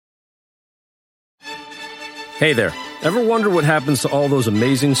Hey there. Ever wonder what happens to all those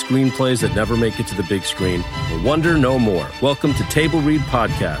amazing screenplays that never make it to the big screen? Well, wonder no more. Welcome to Table Read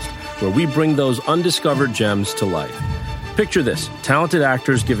Podcast, where we bring those undiscovered gems to life. Picture this, talented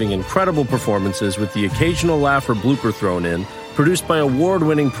actors giving incredible performances with the occasional laugh or blooper thrown in, produced by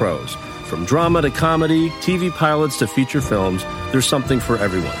award-winning pros. From drama to comedy, TV pilots to feature films, there's something for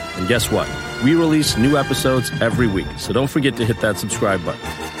everyone. And guess what? We release new episodes every week, so don't forget to hit that subscribe button.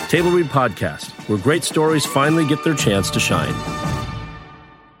 Table Read Podcast, where great stories finally get their chance to shine.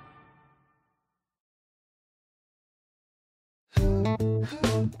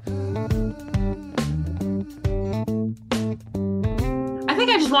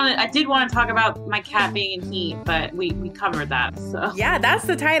 I did want to talk about my cat being in heat, but we covered that. So yeah, that's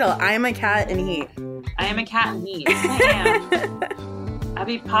the title. I am a cat in heat. I am a cat in heat. I am. I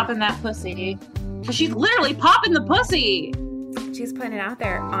be popping that pussy. But she's literally popping the pussy. She's putting it out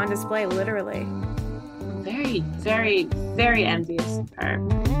there on display, literally. Very, very, very envious of her.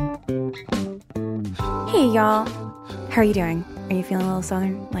 Hey, y'all. How are you doing? Are you feeling a little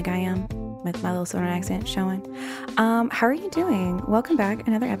southern like I am? With my little southern accent showing. How are you doing? Welcome back.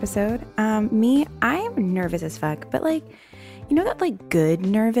 Another episode. Me, I am nervous as fuck, but like, you know that like good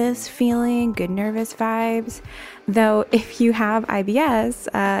nervous feeling, good nervous vibes? Though if you have IBS,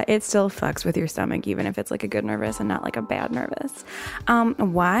 it still fucks with your stomach, even if it's like a good nervous and not like a bad nervous.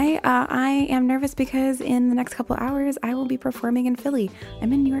 Why? I am nervous because in the next couple hours, I will be performing in Philly.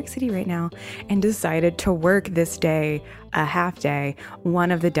 I'm in New York City right now and decided to work this day, a half day,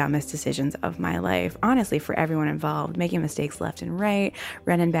 one of the dumbest decisions of my life. Honestly, for everyone involved, making mistakes left and right,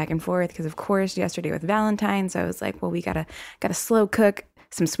 running back and forth. Because of course, yesterday with Valentine's, I was like, well, we gotta slow cook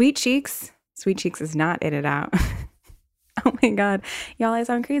some sweet cheeks. Sweet Cheeks is not in it out. Oh my God. Y'all, I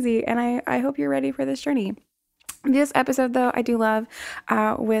sound crazy. And I hope you're ready for this journey. This episode, though, I do love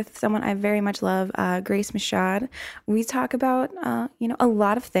with someone I very much love, Grace Michaud. We talk about, a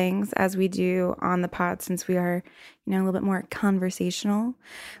lot of things as we do on the pod since we are, a little bit more conversational.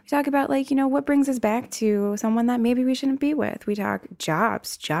 We talk about, what brings us back to someone that maybe we shouldn't be with. We talk job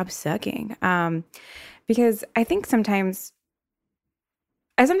sucking. Because I think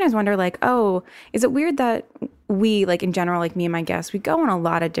I sometimes wonder, is it weird that we, in general, me and my guests, we go on a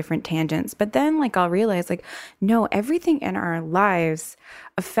lot of different tangents, but then, I'll realize, no, everything in our lives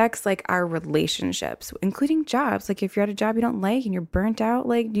affects, our relationships, including jobs. If you're at a job you don't like and you're burnt out,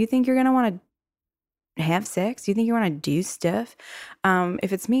 do you think you're going to want to have sex? Do you think you want to do stuff?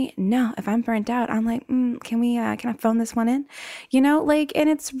 If it's me, no. If I'm burnt out, I'm like, can I phone this one in? And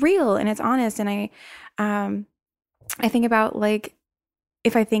it's real and it's honest. And I think about,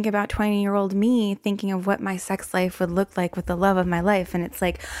 if I think about 20-year-old me thinking of what my sex life would look like with the love of my life, and it's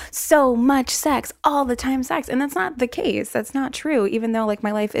so much sex, all the time sex. And that's not the case. That's not true. Even though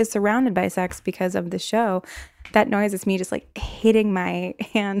my life is surrounded by sex because of the show, that noise is me just hitting my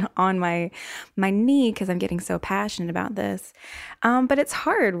hand on my knee because I'm getting so passionate about this. But it's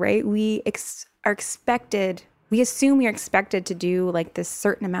hard, right? We assume we are expected to do this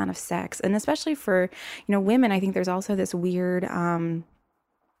certain amount of sex. And especially for, women, I think there's also this weird,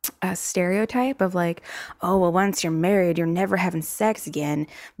 a stereotype of once you're married, you're never having sex again,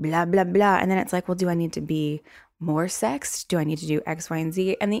 blah, blah, blah. And then it's well, do I need to be more sex? Do I need to do X, Y, and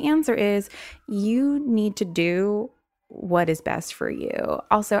Z? And the answer is you need to do what is best for you.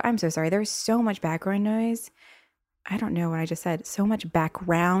 Also, I'm so sorry. There's so much background noise. I don't know what I just said. So much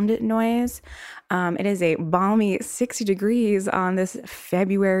background noise. It is a balmy 60 degrees on this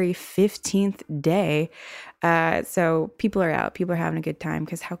February 15th day. So people are out. People are having a good time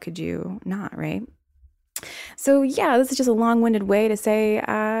because how could you not, right? So yeah, this is just a long-winded way to say,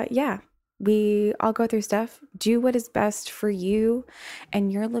 we all go through stuff. Do what is best for you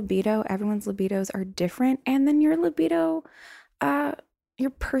and your libido. Everyone's libidos are different. And then your libido, your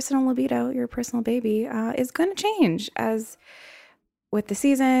personal libido, your personal baby is going to change as with the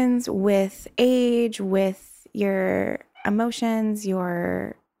seasons, with age, with your emotions,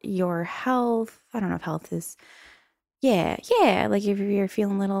 your health. I don't know if health is, yeah. If you're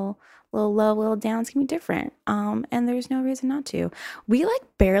feeling a little low, a little down, it's going to be different. And there's no reason not to. We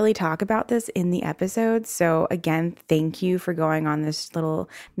barely talk about this in the episode. So again, thank you for going on this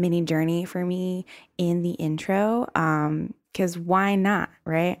little mini journey for me in the intro. Because why not,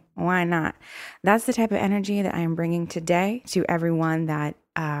 right? Why not? That's the type of energy that I am bringing today to everyone that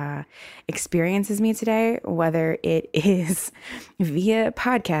experiences me today, whether it is via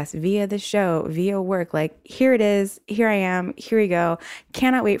podcast, via the show, via work. Like, here it is. Here I am. Here we go.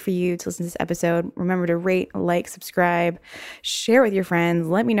 Cannot wait for you to listen to this episode. Remember to rate, like, subscribe, share with your friends.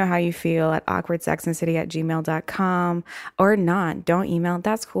 Let me know how you feel at awkwardsexandcity@gmail.com or not. Don't email.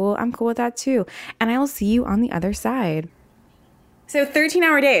 That's cool. I'm cool with that too. And I will see you on the other side. So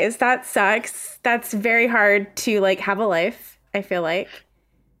 13-hour days, that sucks. That's very hard to like have a life, I feel like.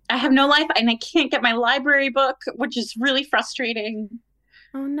 I have no life and I can't get my library book, which is really frustrating.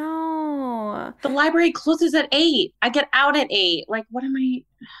 Oh no. The library closes at 8. I get out at 8. Like, what am I?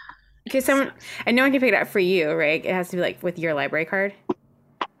 Okay, and no one can pick it up for you, right? It has to be like with your library card.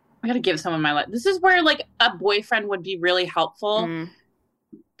 I gotta give someone my This is where like a boyfriend would be really helpful.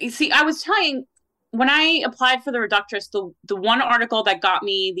 You see, I was telling when I applied for the Reductress, the one article that got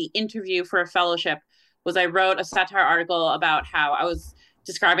me the interview for a fellowship was I wrote a satire article about how I was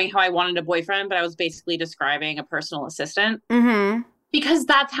describing how I wanted a boyfriend, but I was basically describing a personal assistant. Mm-hmm. Because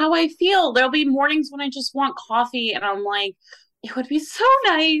that's how I feel. There'll be mornings when I just want coffee and I'm like, it would be so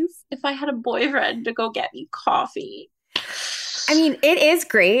nice if I had a boyfriend to go get me coffee. I mean, it is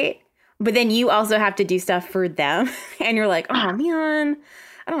great, but then you also have to do stuff for them. And you're like, oh man,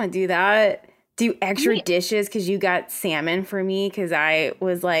 I don't want to do that. Do extra dishes because you got salmon for me because I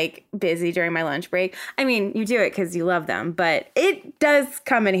was like busy during my lunch break. I mean, you do it because you love them, but it does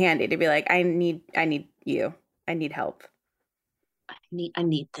come in handy to be like, I need you. I need help. I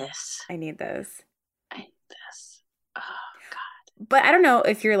need this. I need this. I need this. Oh God. But I don't know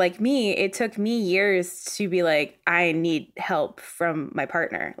if you're like me. It took me years to be like, I need help from my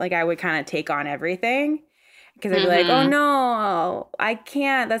partner. Like I would kind of take on everything. Because I'd be like, oh no, I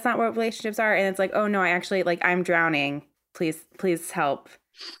can't. That's not what relationships are. And it's like, oh no, I actually like I'm drowning. Please help.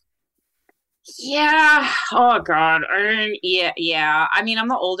 Yeah. Oh God. Yeah. I mean, I'm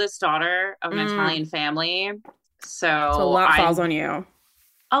the oldest daughter of an Italian family, so a lot falls on you.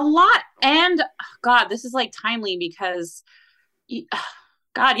 A lot, and God, this is like timely because,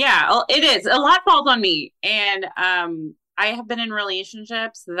 God, yeah, it is. A lot falls on me, and I have been in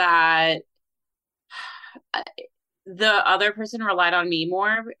relationships that the other person relied on me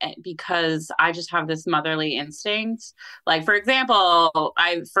more because I just have this motherly instinct. Like, for example,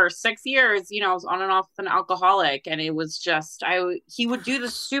 for 6 years, I was on and off with an alcoholic, and it was just, he would do the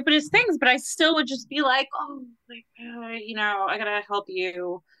stupidest things, but I still would just be like, oh, like, I gotta help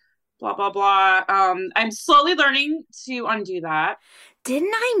you, blah, blah, blah. I'm slowly learning to undo that.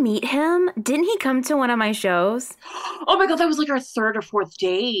 Didn't I meet him? Didn't he come to one of my shows? Oh my God, that was like our 3rd or 4th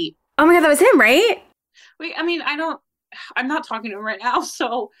date. Oh my God, that was him, right? Wait, I mean, I'm not talking to him right now,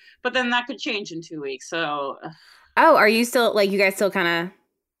 but then that could change in 2 weeks, so. Oh, are you still, like, you guys still kind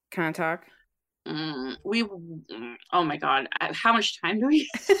of talk? Oh my God, how much time do we?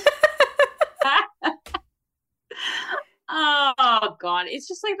 Oh God, it's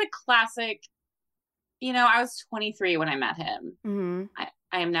just like the classic, I was 23 when I met him. Mm-hmm.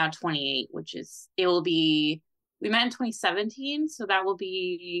 I am now 28, we met in 2017, so it'll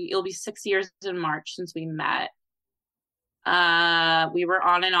be 6 years in March since we met. We were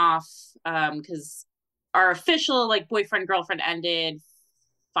on and off because our official like boyfriend girlfriend ended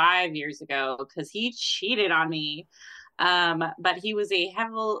 5 years ago because he cheated on me. But he was a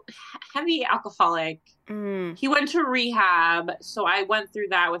heavy alcoholic. He went to rehab, so I went through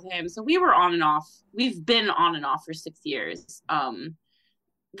that with him. So we were on and off. We've been on and off for 6 years.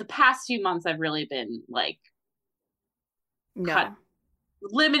 The past few months I've really been like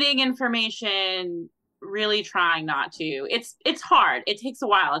limiting information, really trying not to. It's hard. It takes a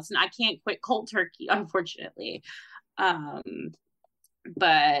while. I can't quit cold turkey, unfortunately. But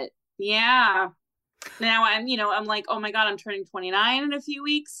yeah. Now I'm like, oh my God, I'm turning 29 in a few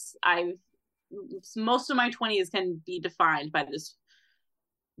weeks. Most of my 20s can be defined by this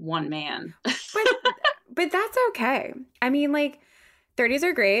one man. but that's okay. I mean, like 30s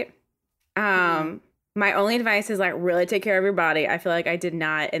are great. My only advice is like really take care of your body. I feel like I did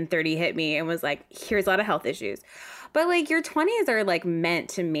not, and 30 hit me and was like, here's a lot of health issues. But like your 20s are like meant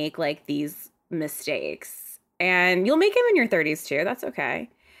to make like these mistakes, and you'll make them in your 30s too. That's okay.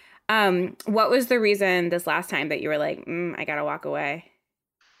 What was the reason this last time that you were like, I gotta walk away?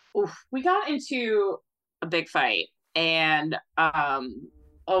 Oof, we got into a big fight, and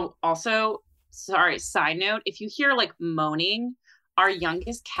also, sorry, side note, if you hear like moaning, our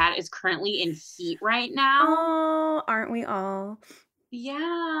youngest cat is currently in heat right now. Oh, aren't we all?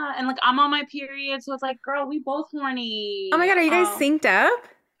 Yeah, and like I'm on my period, so it's like, girl, we both horny. Oh my God, are you guys synced up?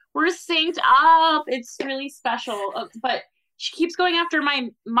 We're synced up. It's really special, but she keeps going after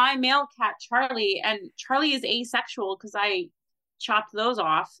my male cat Charlie, and Charlie is asexual because I chopped those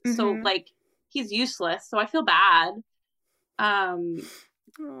off. So Mhm. like he's useless. So I feel bad. Aw.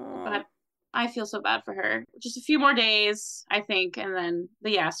 But I feel so bad for her. Just a few more days, I think, and then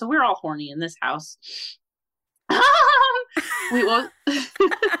but yeah, so we're all horny in this house. We will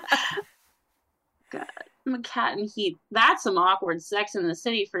God, I'm a cat in heat. That's some awkward Sex in the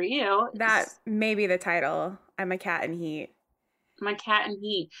City for you. That may be the title. I'm a cat in heat. My cat in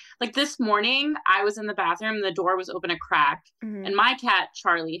heat. Like this morning, I was in the bathroom and the door was open a crack. Mhm. And my cat,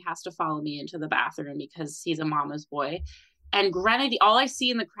 Charlie, has to follow me into the bathroom because he's a mama's boy. And Grenadine, all I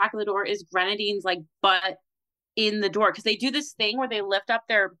see in the crack of the door is Grenadine's like butt in the door. Because they do this thing where they lift up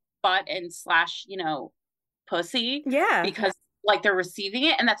their butt and slash, pussy Yeah. because like they're receiving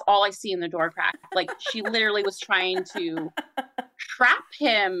it. And that's all I see in the door crack. Like she literally was trying to trap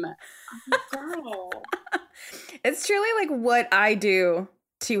him. Girl. It's truly like what I do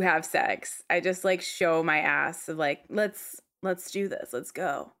to have sex. I just like show my ass of like, let's do this. Let's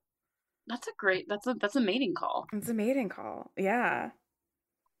go. That's a mating call. It's a mating call. Yeah.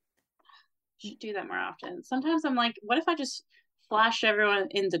 Should do that more often. Sometimes I'm like, what if I just flashed everyone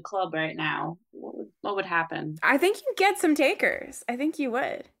into club right now? What would happen? I think you get some takers. I think you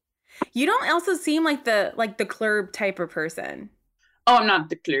would. You don't also seem like the club type of person. Oh, I'm not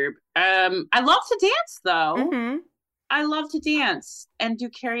the club. I love to dance though. Mm-hmm. I love to dance and do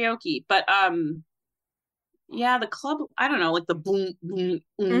karaoke, but yeah, the club. I don't know, like the boom, boom,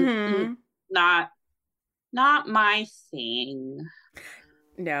 Mm-hmm. not my thing.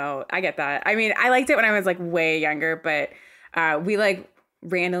 No, I get that. I mean, I liked it when I was like way younger, but we like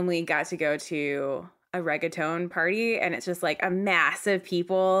randomly got to go to a reggaeton party, and it's just like a mass of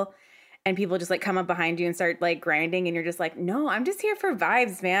people, and people just like come up behind you and start like grinding, and you're just like, no, I'm just here for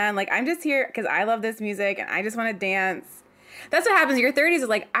vibes, man. Like I'm just here because I love this music and I just want to dance. That's what happens in your 30s is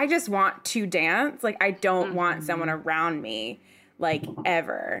like, I just want to dance. Like I don't want someone around me like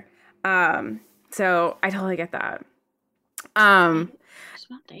ever. So I totally get that.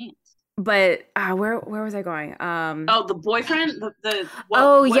 Just want to dance. But where was I going? Oh, the boyfriend.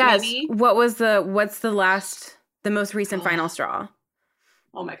 Yes. Maybe? What's the most recent final straw?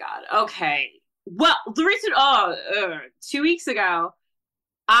 Oh my God. Okay. Well, the recent 2 weeks ago,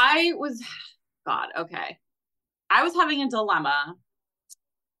 okay. I was having a dilemma,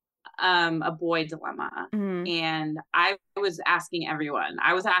 a boy dilemma, Mm-hmm. and I was asking everyone.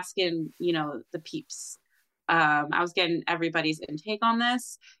 I was asking, the peeps. I was getting everybody's intake on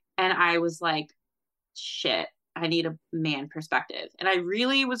this, and I was like, shit, I need a man perspective. And I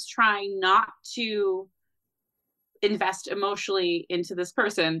really was trying not to invest emotionally into this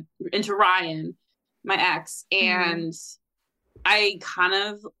person, into Ryan, my ex. And I kind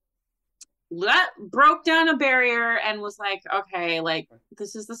of broke down a barrier and was like, okay, like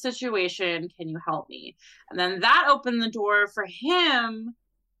this is the situation. Can you help me? And then that opened the door for him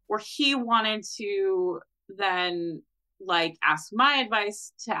where he wanted to then like ask my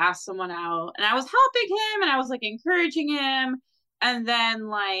advice to ask someone out. And I was helping him and I was like encouraging him. And then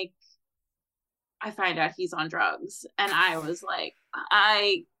like I find out he's on drugs. And I was like,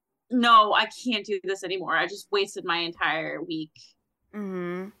 no, I can't do this anymore. I just wasted my entire week.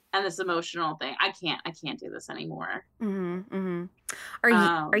 Mm-hmm. And this emotional thing. I can't do this anymore. Mm-hmm. Mm-hmm.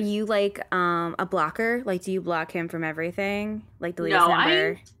 Are you like a blocker? Like, do you block him from everything? Like delete his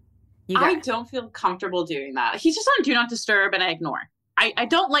number? I don't feel comfortable doing that. He's just on do not disturb and I ignore. I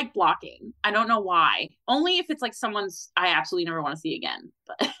don't like blocking. I don't know why. Only if it's like someone's I absolutely never want to see again.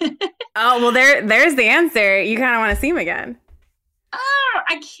 But oh well, there's the answer. You kind of want to see him again.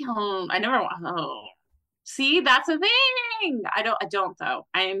 I can't. I never want. Oh. See, that's a thing. I don't though.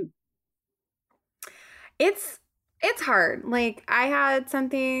 It's hard. Like I had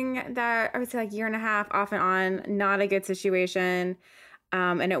something that I would say like 1.5 years off and on, not a good situation.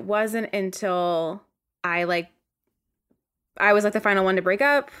 And it wasn't until I was like the final one to break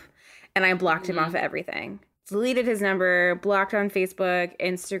up and I blocked him off of everything. Deleted his number, blocked on Facebook,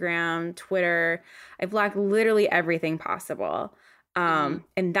 Instagram, Twitter. I blocked literally everything possible.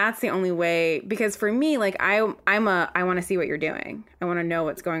 And that's the only way, because for me, like I want to see what you're doing. I want to know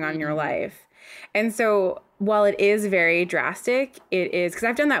what's going on in your life. And so while it is very drastic, it is, because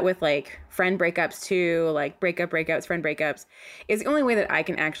I've done that with like friend breakups too, like breakups, friend breakups, is the only way that I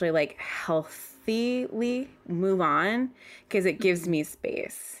can actually like healthily move on, because it gives me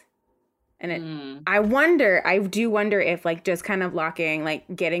space. And I do wonder if like just kind of blocking, like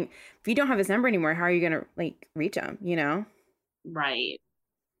if you don't have his number anymore, how are you going to like reach him, Right.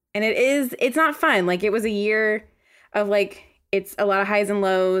 And it's not fun. Like it was a year of like, it's a lot of highs and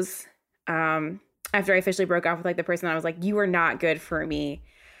lows. After I officially broke off with like the person, I was like, you are not good for me.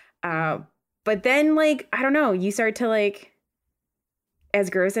 But then like, I don't know, you start to like as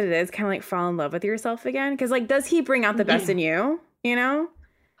gross as it is, kind of like fall in love with yourself again? Because like, does he bring out the best in you? You know?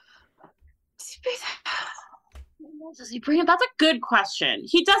 Does he bring it? That's a good question.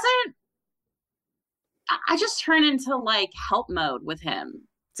 He doesn't. I just turn into like help mode with him.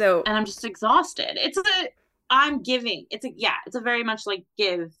 So, and I'm just exhausted. I'm giving. It's a very much like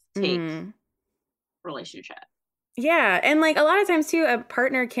give take relationship. Yeah, and like a lot of times too, a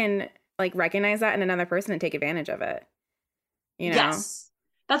partner can like recognize that in another person and take advantage of it. You know? Yes,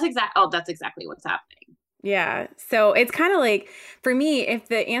 that's exactly what's happening. Yeah, so it's kind of like, for me, if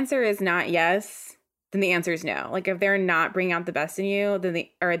the answer is not yes, then the answer is no. Like if they're not bringing out the best in you, then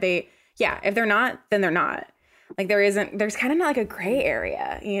if they're not, then they're not. Like there's kind of not like a gray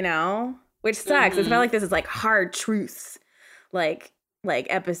area, you know, which sucks. It's not like this is like hard truths, like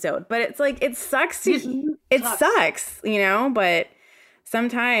episode, but it's like, it sucks it sucks, you know, but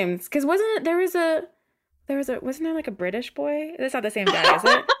sometimes, because wasn't there like a British boy? That's not the same guy, is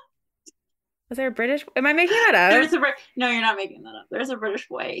it? Was there a British? Am I making that up? No, you're not making that up. There's a British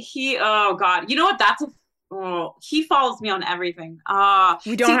boy. Oh God, you know what? He follows me on everything.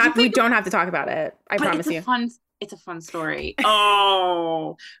 We don't have to talk about it. I promise you. It's a fun story.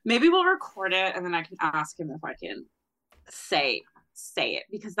 Oh, maybe we'll record it and then I can ask him if I can say it,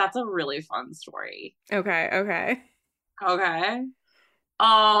 because that's a really fun story. Okay.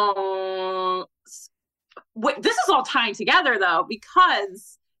 Wait, this is all tying together though,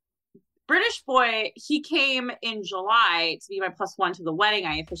 because British boy, he came in July to be my +1 to the wedding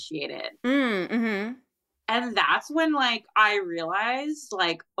I officiated. Mm-hmm. And that's when like I realized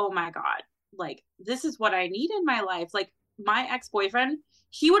like, oh my God, like this is what I need in my life. Like my ex-boyfriend,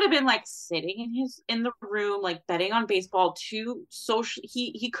 he would have been like sitting in the room, like betting on baseball, he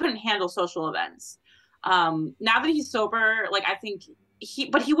couldn't handle social events. Now that he's sober, like I think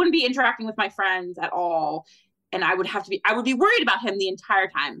but he wouldn't be interacting with my friends at all. And I would be worried about him the entire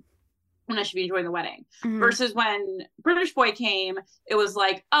time when I should be enjoying the wedding. Mm-hmm. Versus when British boy came, it was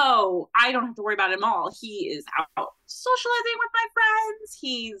like, oh, I don't have to worry about him all. He is out socializing with my friends.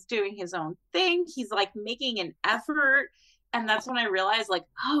 He's doing his own thing. He's like making an effort. And that's when I realized like,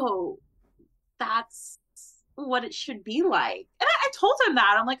 oh, that's what it should be like. And I told him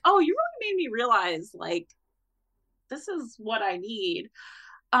that. I'm like, oh, you really made me realize like, this is what I need.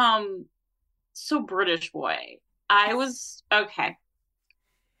 So British boy, I was, okay.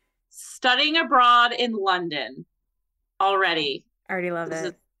 Studying abroad in London already. Already love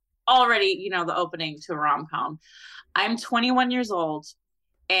it. Already, the opening to a rom-com. I'm 21 years old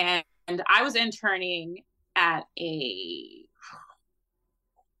and I was interning at a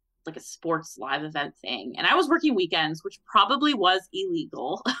sports live event thing. And I was working weekends, which probably was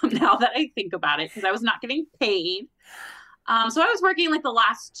illegal now that I think about it, because I was not getting paid. So I was working like the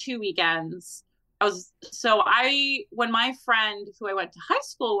last 2 weekends. When my friend who I went to high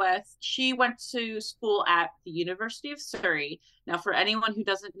school with, she went to school at the University of Surrey. Now, for anyone who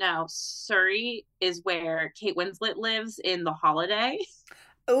doesn't know, Surrey is where Kate Winslet lives in The Holiday.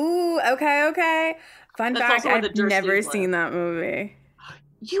 Ooh, okay. Fun fact, I've never seen that movie.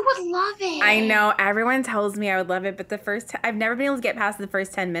 You would love it. I know. Everyone tells me I would love it, but I've never been able to get past the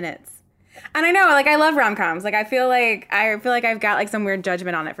first 10 minutes. And I know, like, I love rom-coms. Like, I feel like I've got like some weird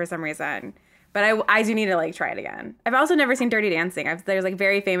judgment on it for some reason. But I do need to like try it again. I've also never seen Dirty Dancing. There's like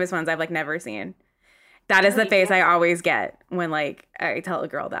very famous ones I've like never seen. That is the face I always get when like I tell a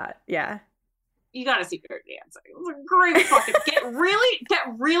girl that. Yeah. You gotta see Dirty Dancing. It was a great fucking get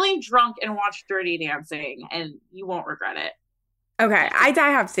really drunk and watch Dirty Dancing, and you won't regret it. Okay, I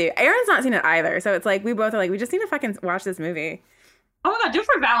have to. Aaron's not seen it either, so it's like we both are like, we just need to fucking watch this movie. Oh my God, do it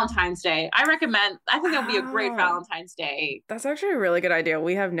for Valentine's Day. I think that would be a great Valentine's Day. That's actually a really good idea.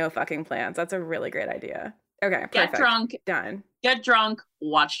 We have no fucking plans. That's a really great idea. Okay, Get drunk. Done. Get drunk.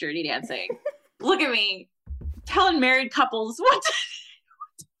 Watch Dirty Dancing. Look at me. Telling married couples what to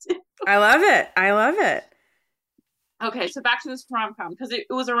do. I love it. Okay, so back to this rom-com, because it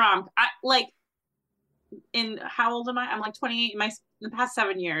was a rom. How old am I? I'm like 28 in the past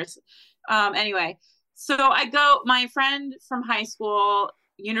 7 years. Anyway. So my friend from high school,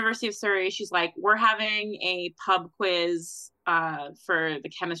 University of Surrey, she's like, we're having a pub quiz for the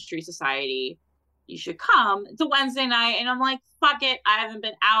chemistry society. You should come. It's a Wednesday night. And I'm like, fuck it. I haven't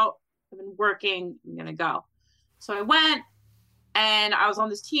been out. I've been working. I'm going to go. So I went and I was on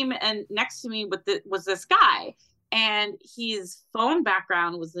this team, and next to me was this guy. And his phone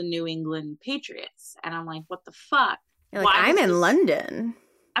background was the New England Patriots. And I'm like, what the fuck? You're like, I'm in London.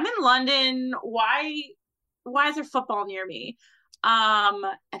 Why is there football near me? And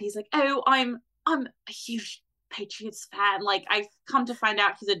he's like, oh, I'm a huge Patriots fan. Like, I've come to find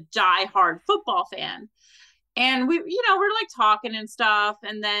out he's a diehard football fan. And we're like talking and stuff.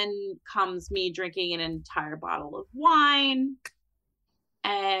 And then comes me drinking an entire bottle of wine.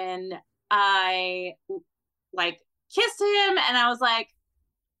 And I like kissed him and I was like,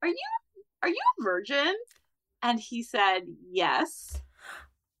 are you a virgin? And he said, yes.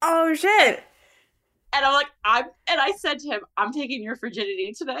 Oh shit. And I'm like, and I said to him, I'm taking your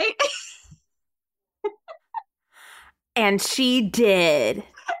virginity today. And she did.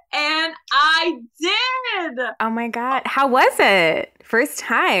 And I did. Oh my God. How was it? First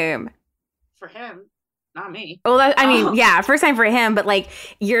time. For him, not me. Oh, I mean, yeah, first time for him, but like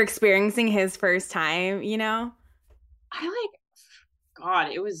you're experiencing his first time, you know?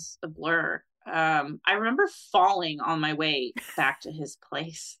 God, it was a blur. I remember falling on my way back to his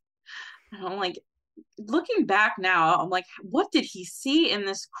place. And I'm like, looking back now, I'm like, what did he see in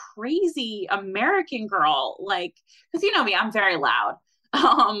this crazy American girl? Like, because you know me, I'm very loud.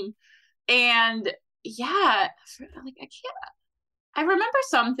 And yeah, like I can't. I remember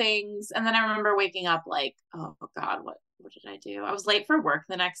some things, and then I remember waking up like, oh God, what did I do? I was late for work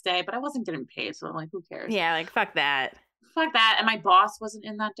the next day, but I wasn't getting paid, so I'm like, who cares? Yeah, like fuck that. Fuck that. And my boss wasn't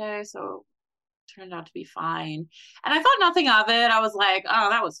in that day, so turned out to be fine. And I thought nothing of it. I was like, oh,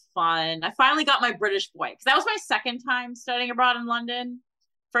 that was fun. I finally got my British boy because that was my second time studying abroad in London.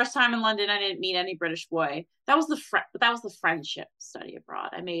 First time in London, I didn't meet any British boy. That was the friendship study abroad.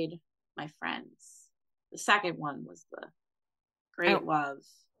 I made my friends. The second one was the great love.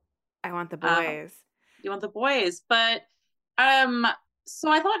 I want the boys. You want the boys, but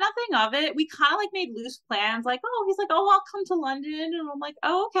so I thought nothing of it. We kind of like made loose plans, like, oh, he's like, oh, I'll come to London, and I'm like,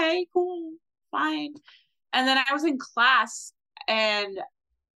 oh, okay, cool, fine. And then I was in class and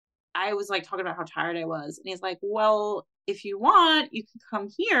I was like talking about how tired I was, and he's like, well, if you want, you can come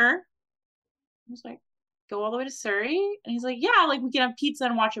here. I was like, go all the way to Surrey? And he's like, yeah, like we can have pizza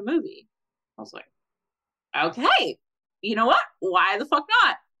and watch a movie. I was like, okay, you know what? Why the fuck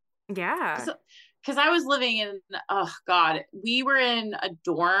not? Yeah. Because I was living in, oh God, we were in a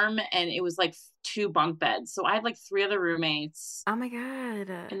dorm and it was like 2 bunk beds. So I had like 3 other roommates. Oh my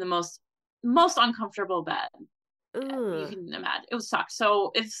God. In the most uncomfortable bed. Ooh. You can imagine. It was sucked.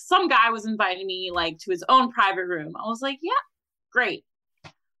 So if some guy was inviting me like to his own private room, I was like, yeah, great.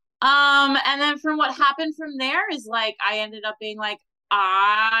 And then from what happened from there is like, I ended up being like,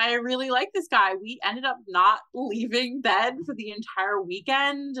 I really like this guy. We ended up not leaving bed for the entire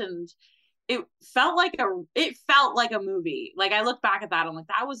weekend, and it felt like a movie. Like I look back at that, I'm like,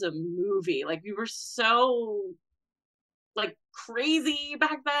 that was a movie. Like we were so like crazy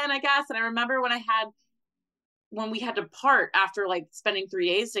back then, I guess. And I remember when we had to part after like spending 3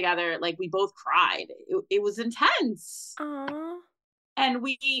 days together, like we both cried. It was intense. Aww. And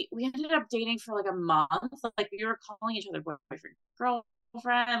we ended up dating for like a month. Like we were calling each other boyfriend,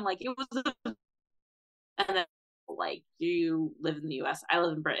 girlfriend. Like it was, and then like, you live in the US, I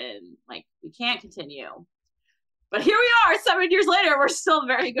live in Britain. Like we can't continue. But here we are, 7 years later, we're still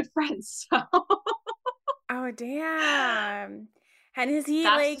very good friends. So. Oh damn. And has he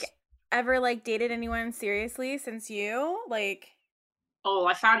ever like dated anyone seriously since you? Like, oh,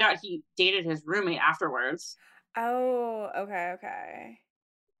 I found out he dated his roommate afterwards. Oh, okay.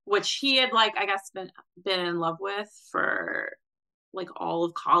 Which he had like, I guess, been in love with for like all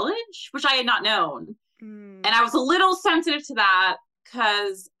of college, which I had not known. And I was a little sensitive to that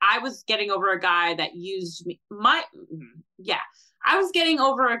because I was getting over a guy that used me. I was getting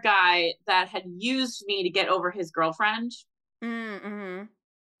over a guy that had used me to get over his girlfriend. Mm-hmm.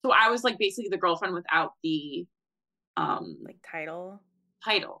 So I was like basically the girlfriend without the like title.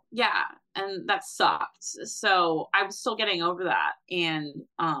 Yeah. And that sucked. So I was still getting over that. And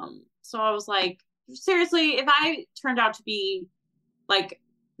so I was like, seriously, if I turned out to be like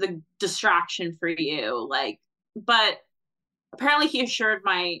the distraction for you, like, but apparently he assured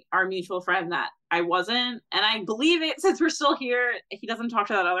our mutual friend that I wasn't, and I believe it since we're still here. He doesn't talk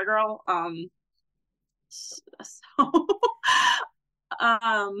to that other girl. But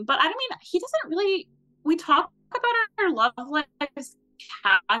I mean, he doesn't really. We talk about our love lives.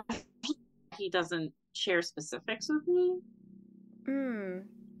 He doesn't share specifics with me.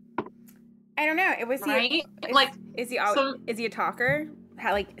 I don't know. Was right? he like? Is he a talker?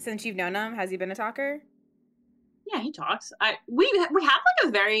 How, like, since you've known him, has he been a talker? Yeah, he talks. We had like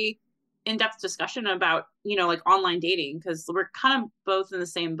a very in-depth discussion about, like online dating, because we're kind of both in the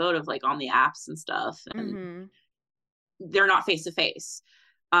same boat of like on the apps and stuff, and they're not face to face.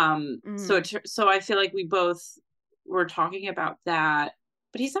 So I feel like we both were talking about that,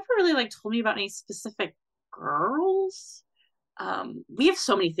 but he's never really like told me about any specific girls. We have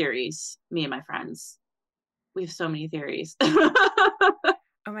so many theories, me and my friends. We have so many theories.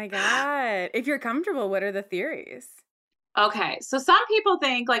 Oh my God. If you're comfortable, what are the theories? Okay, so some people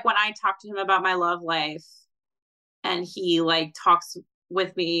think like when I talk to him about my love life and he like talks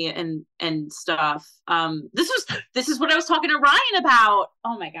with me and stuff. This is what I was talking to Ryan about.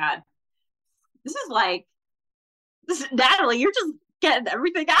 Oh my God. This is like Natalie, you're just getting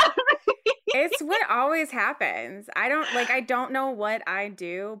everything out of me. It's what always happens. I don't know what I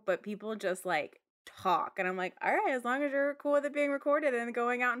do, but people just like talk. And I'm like, all right, as long as you're cool with it being recorded and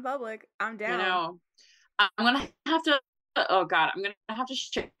going out in public, I'm down. You know, I'm gonna have to. Oh God, I'm gonna have to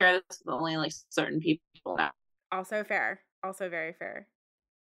share this with only like certain people now. Also fair. Also very fair.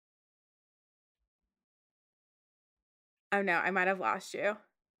 Oh no, I might have lost you.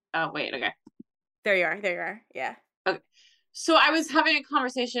 Oh wait, okay. There you are. There you are. Yeah. Okay. So I was having a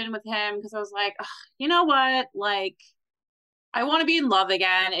conversation with him because I was like, you know what? Like, I want to be in love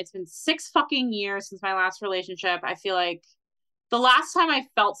again. It's been 6 fucking years since my last relationship. I feel like the last time I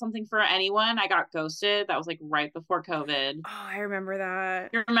felt something for anyone, I got ghosted. That was like right before COVID. Oh, I remember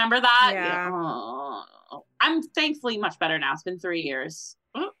that. You remember that? Yeah. Oh, I'm thankfully much better now. It's been 3 years.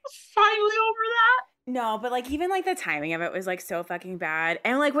 Finally over that. No, but like even like the timing of it was like so fucking bad.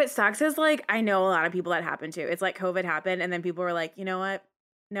 And like what sucks is like I know a lot of people that happened to. It's like COVID happened and then people were like, you know what?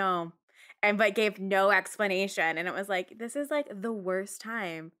 No. And but gave no explanation. And it was like, this is like the worst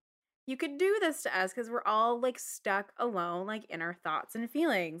time you could do this to us because we're all like stuck alone, like in our thoughts and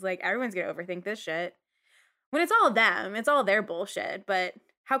feelings. Like everyone's gonna overthink this shit. When it's all them, it's all their bullshit. But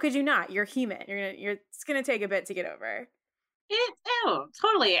how could you not? You're human. It's gonna take a bit to get over.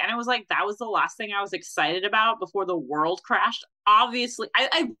 Totally. And it was like, that was the last thing I was excited about before the world crashed. Obviously,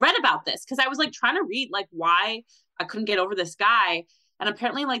 I read about this because I was like trying to read like why I couldn't get over this guy. And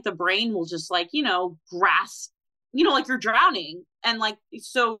apparently like the brain will just like, grasp, like you're drowning. And like,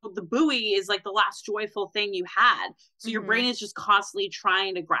 so the buoy is like the last joyful thing you had. So your brain is just constantly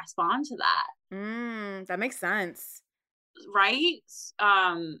trying to grasp onto that. That makes sense. Right?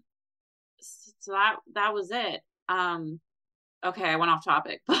 So that was it. Okay, I went off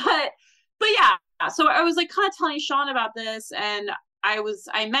topic, but yeah. So I was like kind of telling Sean about this, and I was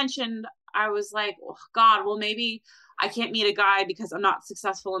like, oh, God, well maybe I can't meet a guy because I'm not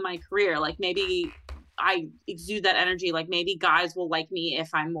successful in my career. Like maybe I exude that energy. Like maybe guys will like me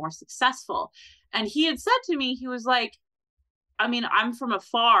if I'm more successful. And he had said to me, he was like, I mean, I'm from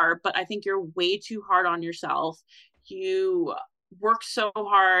afar, but I think you're way too hard on yourself. You work so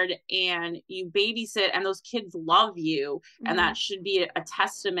hard and you babysit and those kids love you, and that should be a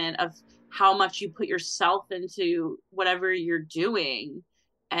testament of how much you put yourself into whatever you're doing.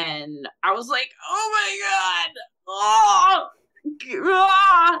 And I was like, oh my God.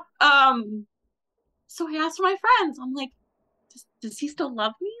 So I asked my friends, I'm like, does he still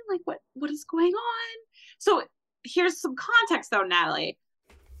love me? Like what is going on? So here's some context though, Natalie.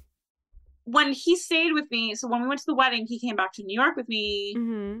 When he stayed with me, so when we went to the wedding, he came back to New York with me.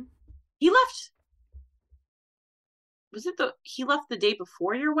 He left. He left the day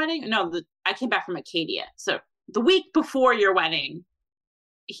before your wedding? No, I came back from Acadia. So the week before your wedding,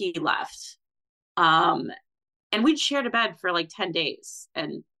 he left. And we'd shared a bed for like 10 days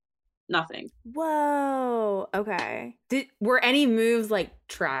and nothing. Whoa. Okay. Were any moves like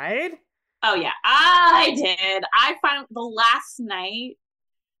tried? Oh yeah, I did. I found the last night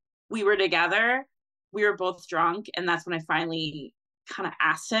we were together, we were both drunk, and that's when I finally kind of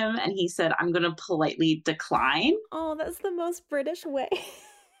asked him, and he said, I'm going to politely decline. Oh, that's the most British way. And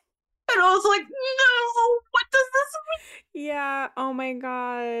I was like, no, what does this mean? Yeah, oh my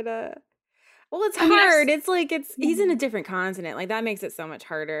God. Well, it's hard. It's like, he's in a different continent. Like, that makes it so much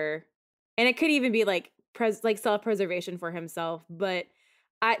harder. And it could even be like, self-preservation for himself, but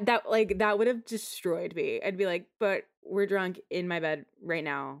that would have destroyed me. I'd be like, but we're drunk in my bed right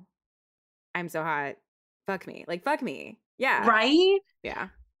now. I'm so hot. Fuck me. Like, fuck me. Yeah. Right? Yeah.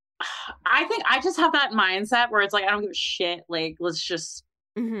 I think I just have that mindset where it's like, I don't give a shit. Like, let's just...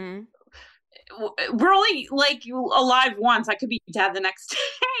 We're only, like, alive once. I could be dead the next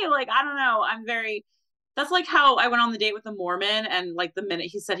day. Like, I don't know. That's like how I went on the date with a Mormon, and, like, the minute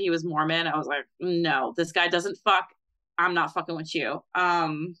he said he was Mormon, I was like, no, this guy doesn't fuck. I'm not fucking with you.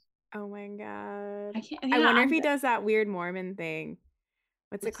 Oh, my God. I wonder if he does that weird Mormon thing.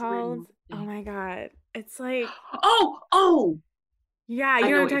 What's it called? Oh my God. It's like Oh. Yeah, you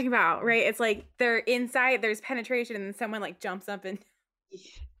know what I'm talking about, right? It's like they're inside, there's penetration, and then someone like jumps up and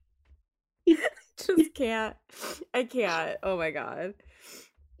just can't. I can't. Oh my God.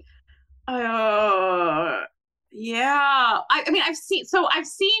 Yeah. I mean, I've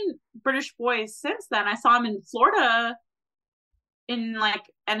seen British boys since then. I saw him in Florida in like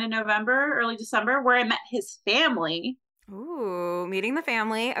end of November, early December, where I met his family. Ooh, meeting the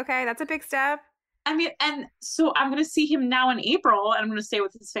family. Okay, that's a big step. I mean, and so I'm gonna see him now in April, and I'm gonna stay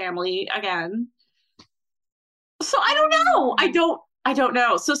with his family again. So I don't know. I don't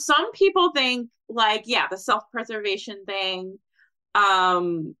know. So some people think like, yeah, the self-preservation thing.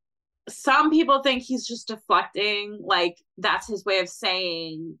 Um, some people think he's just deflecting, like that's his way of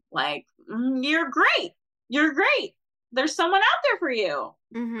saying, like, you're great. You're great. There's someone out there for you.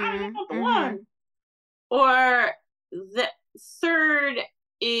 I'm not the one. Or the third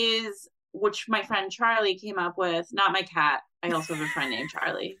is, which my friend Charlie came up with, not my cat. I also have a friend named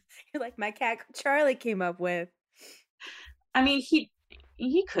Charlie. You're like, my cat Charlie came up with. I mean, he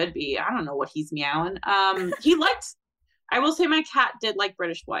could be. I don't know what he's meowing. He liked. I will say my cat did like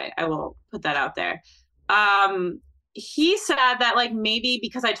British Boy. I will put that out there. He said that like maybe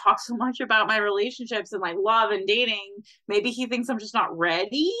because I talk so much about my relationships and like love and dating, maybe he thinks I'm just not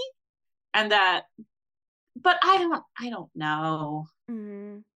ready, and that. But I don't know.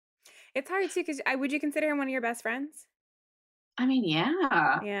 Mm-hmm. It's hard too because would you consider him one of your best friends? I mean,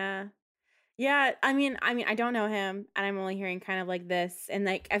 yeah. Yeah. Yeah, I mean, I don't know him, and I'm only hearing kind of like this, and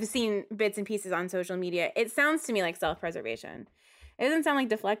like I've seen bits and pieces on social media. It sounds to me like self-preservation. It doesn't sound like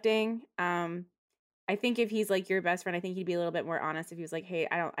deflecting. I think if he's like your best friend, I think he'd be a little bit more honest if he was like, "Hey,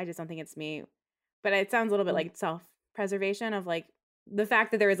 I just don't think it's me." But it sounds a little bit like self-preservation of like the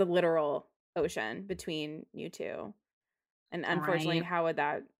fact that there is a literal ocean between you two, and unfortunately, Right. how would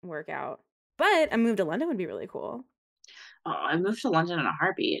that work out? But a move to London would be really cool. Oh, I moved to London in a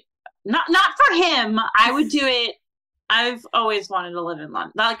heartbeat. Not for him. I would do it. I've always wanted to live in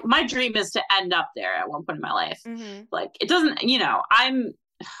London. Like my dream is to end up there at one point in my life. Mm-hmm. Like it doesn't,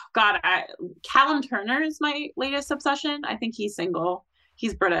 Callum Turner is my latest obsession. I think he's single.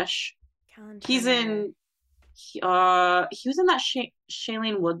 He's British. He's in. He was in that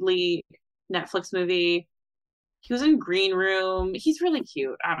Shailene Woodley Netflix movie. He was in Green Room. He's really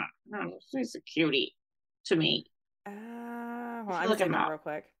cute. I don't know. He's a cutie to me. Hold on, I'm looking him up real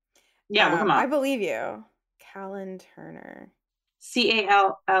quick. Yeah, look him up. I believe you. Callum Turner.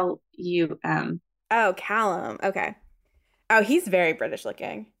 Callum. Oh, Callum. Okay. Oh, he's very British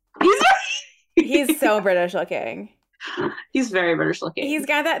looking. He's so British looking. He's very British looking. He's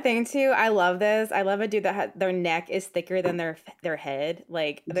got that thing too. I love this. I love a dude that their neck is thicker than their head.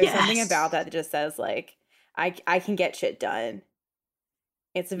 Like there's something about that just says like I can get shit done.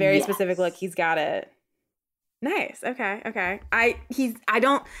 It's a very specific look. He's got it. Nice. Okay. He's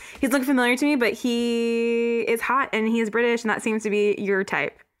looking familiar to me, but he is hot and he is British, and that seems to be your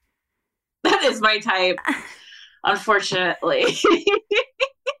type. That is my type. Unfortunately.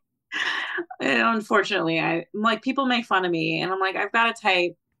 Unfortunately, I'm like, people make fun of me, and I'm like, I've got a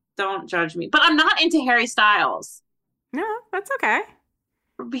type. Don't judge me. But I'm not into Harry Styles. No, that's okay.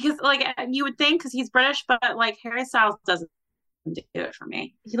 Because like you would think, because he's British, but like Harry Styles doesn't do it for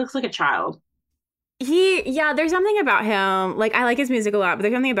me. He looks like a child. There's something about him. Like I like his music a lot, but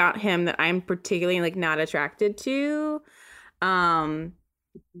there's something about him that I'm particularly like not attracted to. I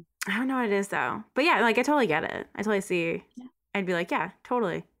don't know what it is though. But yeah, like I totally get it. I totally see. Yeah. I'd be like, yeah,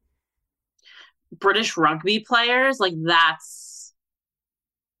 totally. British rugby players, like that's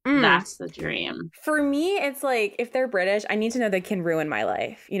the dream. For me, it's like if they're British, I need to know they can ruin my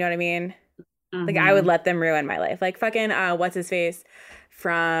life. You know what I mean? Mm-hmm. Like I would let them ruin my life. Like fucking what's his face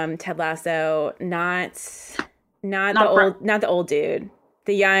from Ted Lasso? Not the old dude.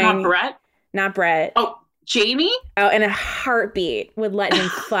 The young Not Brett. Oh, Jamie? Oh, in a heartbeat would let him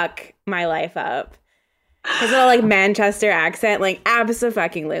fuck my life up. His little like Manchester accent, like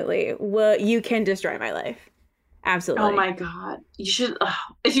absolutely. Well, you can destroy my life. Absolutely. Oh my God. You should,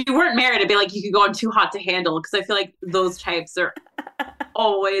 if you weren't married, I'd be like, you could go on Too Hot to Handle, because I feel like those types are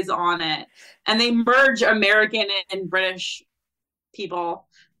always on it. And they merge American and British people.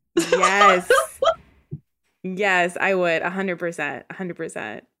 Yes. Yes, I would. 100%.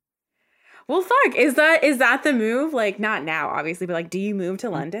 100%. Well, fuck. Is that the move? Like, not now, obviously, but like, do you move to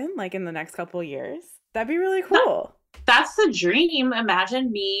London like in the next couple of years? That'd be really cool. That's the dream.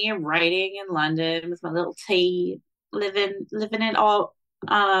 Imagine me writing in London with my little tea, living it all.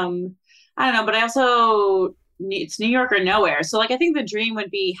 I don't know, but I also, it's New York or nowhere. So like, I think the dream would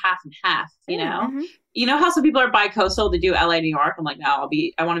be half and half, you know? Mm-hmm. You know how some people are bi-coastal to do LA, New York? I'm like, no,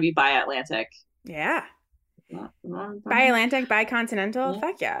 I want to be bi-Atlantic. Yeah. Bi-Atlantic, bi-continental. Yeah.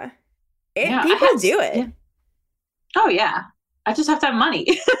 Fuck yeah. People do it. Yeah. Oh yeah. I just have to have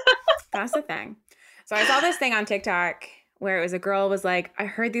money. That's the thing. So I saw this thing on TikTok where it was a girl was like, I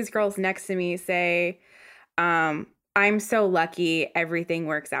heard these girls next to me say, I'm so lucky everything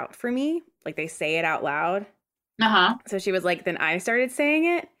works out for me. Like they say it out loud. Uh-huh. So she was like, then I started saying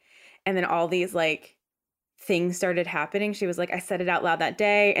it. And then all these like things started happening. She was like, I said it out loud that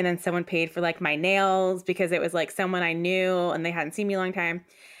day, and then someone paid for like my nails because it was like someone I knew and they hadn't seen me in a long time.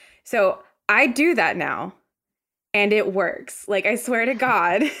 So I do that now, and it works. Like, I swear to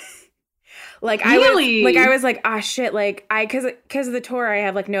God. Like, Really? I was like, ah, shit. Like, because of the tour, I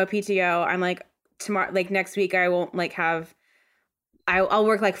have like no PTO. I'm like, tomorrow, like next week, I won't like have, I'll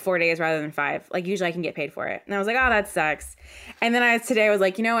work like 4 days rather than 5. Like, usually I can get paid for it. And I was like, oh, that sucks. And then today I was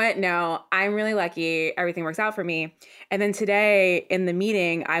like, you know what? No, I'm really lucky. Everything works out for me. And then today in the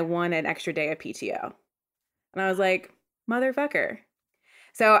meeting, I won an extra day of PTO. And I was like, motherfucker.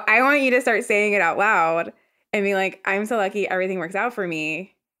 So I want you to start saying it out loud and be like, I'm so lucky. Everything works out for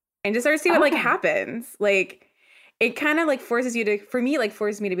me. And just start to see what like happens. Like, it kind of like forces you to, for me, like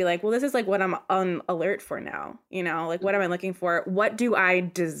forces me to be like, well, this is like what I'm on alert for now. You know, like, what am I looking for? What do I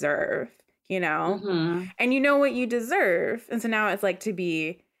deserve? You know, and you know what you deserve. And so now it's like to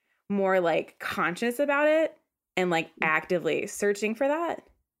be more like conscious about it and like actively searching for that.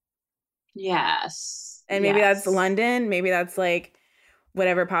 Yes. And maybe that's London. Maybe that's like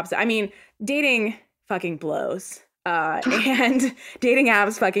whatever pops up. I mean, dating fucking blows. And dating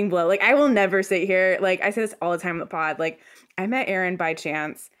apps fucking blow. Like, I will never sit here. Like, I say this all the time on the pod. Like, I met Aaron by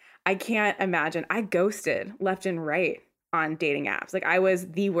chance. I can't imagine. I ghosted left and right on dating apps. Like, I was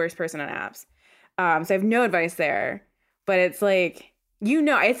the worst person on apps. So I have no advice there. But it's like, you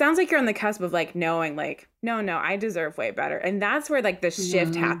know, it sounds like you're on the cusp of like knowing, like, no, I deserve way better. And that's where like the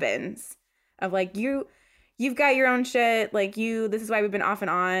shift happens of like, you've got your own shit. Like, this is why we've been off and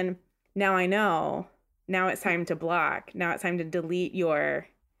on. Now I know. Now it's time to block. Now it's time to delete your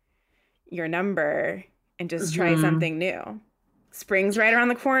number and just try something new. Spring's right around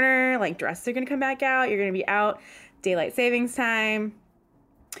the corner. Like, dresses are going to come back out. You're going to be out. Daylight savings time.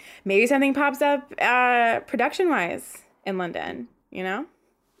 Maybe something pops up production-wise in London, you know?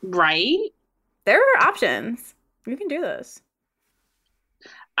 Right? There are options. You can do this.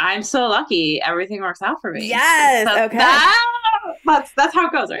 I'm so lucky. Everything works out for me. Yes. Okay. That's how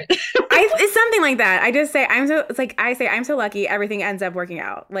it goes, right? It's something like that. I say I'm so lucky. Everything ends up working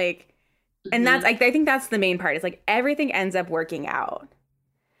out. Like, and that's like, I think that's the main part. It's like everything ends up working out.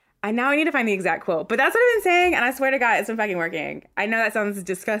 I need to find the exact quote, but that's what I've been saying, and I swear to God, it's been fucking working. I know that sounds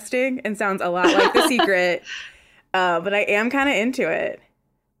disgusting and sounds a lot like The Secret, but I am kind of into it.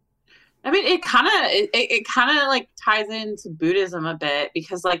 I mean, it kind of like ties into Buddhism a bit,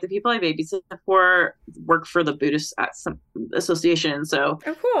 because like the people I babysit for work for the Buddhist association. So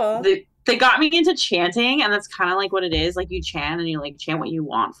cool. They got me into chanting, and that's kind of like what it is. Like, you chant and you like chant what you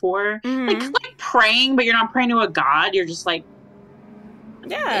want for, like praying, but you're not praying to a god. You're just like,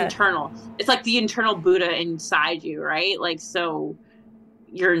 internal. It's like the internal Buddha inside you, right? Like, so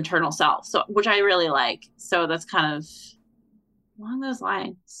your internal self. So, which I really like. So that's kind of along those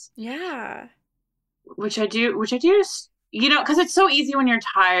lines. Yeah. Which I do just, you know, because it's so easy when you're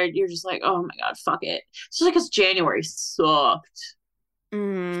tired. You're just like, oh my God, fuck it. It's just like, because January sucked.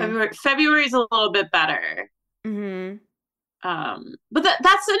 February is a little bit better. But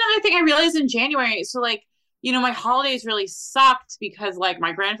that's another thing I realized in January. So like, you know, my holidays really sucked because like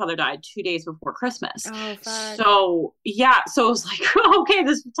my grandfather died 2 days before Christmas. Oh, fuck. So yeah, so it was like, okay,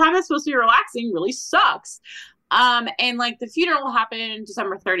 this time that's supposed to be relaxing really sucks. And like the funeral happened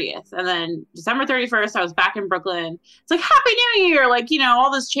December 30th, and then December 31st, I was back in Brooklyn. It's like, Happy New Year, like, you know,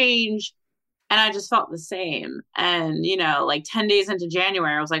 all this change, and I just felt the same. And you know, like 10 days into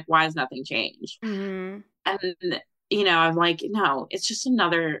January, I was like, why has nothing changed? And you know, I'm like, no, it's just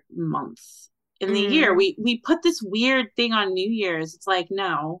another month in the year. We put this weird thing on New Year's. It's like,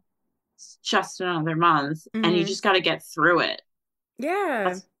 no, it's just another month, and you just got to get through it.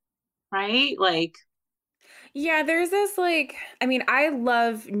 Yeah. Right? Like, yeah, there's this like, I mean, I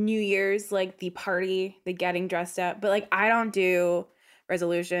love New Year's, like the party, the getting dressed up, but like I don't do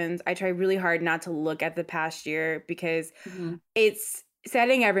resolutions. I try really hard not to look at the past year, because it's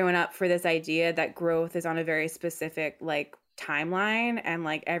setting everyone up for this idea that growth is on a very specific like timeline, and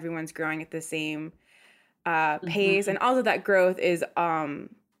like everyone's growing at the same pace, and also that growth is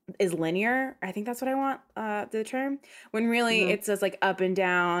linear. I think that's what I want the term, when really it's just like up and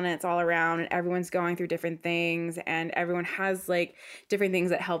down, and it's all around, and everyone's going through different things, and everyone has like different things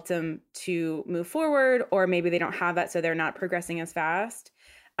that helped them to move forward, or maybe they don't have that, so they're not progressing as fast.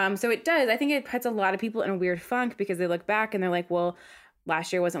 So it does, I think it puts a lot of people in a weird funk, because they look back and they're like, well,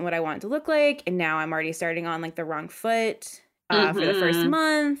 last year wasn't what I wanted to look like, and now I'm already starting on like the wrong foot for the first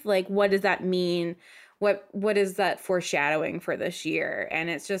month. Like, what does that mean? What is that foreshadowing for this year? And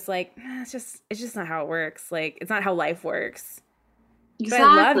it's just like, it's just not how it works. Like, it's not how life works. Exactly.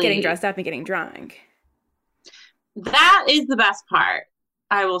 But I love getting dressed up and getting drunk. That is the best part,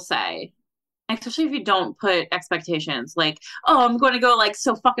 I will say. especially if you don't put expectations. Like, oh, I'm going to go like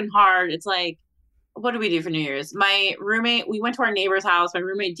so fucking hard. It's like, what do we do for New Year's? My roommate, we went to our neighbor's house. My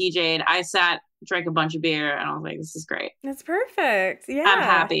roommate DJ'd. I sat, drank a bunch of beer, and I was like, this is great. That's perfect. Yeah. I'm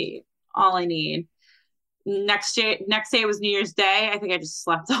happy. All I need. Next day was New Year's Day. I think I just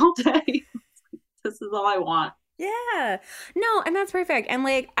slept all day. This is all I want. Yeah. No, and that's perfect. And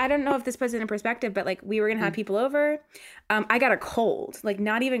like, I don't know if this puts it in perspective, but like we were gonna have people over. I got a cold, like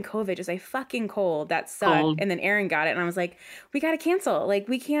not even COVID, just a fucking cold that sucked. Cold. And then Aaron got it, and I was like, we gotta cancel. Like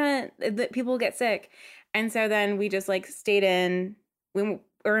we can't. People get sick. And so then we just like stayed in. We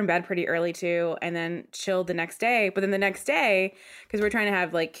were in bed pretty early too, and then chilled the next day. But then the next day, because we're trying to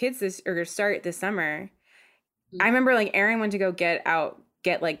have like kids start this summer. I remember like Aaron went to go get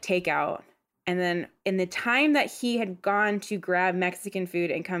like takeout. And then in the time that he had gone to grab Mexican food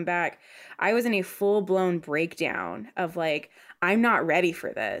and come back, I was in a full-blown breakdown of like, I'm not ready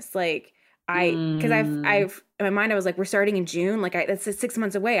for this. Like because I've in my mind, I was like, we're starting in June. Like that's 6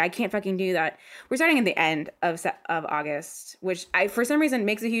 months away. I can't fucking do that. We're starting at the end of August, which for some reason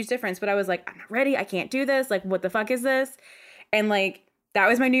makes a huge difference. But I was like, I'm not ready. I can't do this. Like, what the fuck is this? And like, that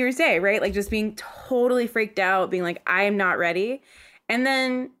was my New Year's Day, right? Like just being totally freaked out, being like, I am not ready. And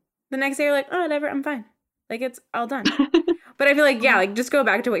then the next day you're like, oh, whatever, I'm fine. Like it's all done. But I feel like, yeah, like just go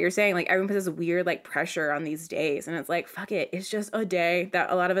back to what you're saying. Like everyone puts this weird like pressure on these days. And it's like, fuck it. It's just a day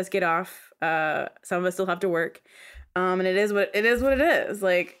that a lot of us get off. Some of us still have to work. And it is what it is.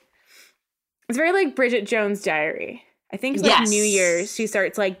 Like it's very like Bridget Jones' Diary. I think like New Year's, she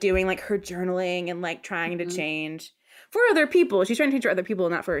starts like doing like her journaling and like trying to change for other people. She's trying to change for other people,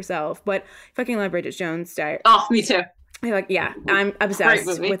 not for herself. But I fucking love Bridget Jones' Diary. Oh, me too. I'm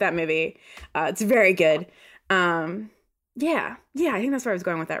obsessed with that movie. It's very good. Yeah, I think that's where I was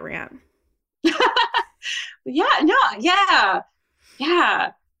going with that rant. Yeah.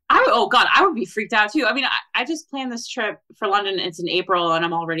 I would be freaked out too. I mean, I just planned this trip for London. It's in April, and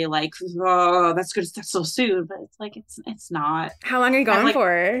I'm already like, oh, that's good. That's so soon, but it's like it's not. How long are you going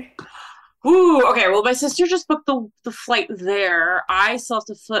for? Ooh, okay. Well, my sister just booked the flight there. I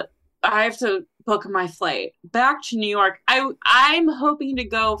have to book my flight back to New York. I'm hoping to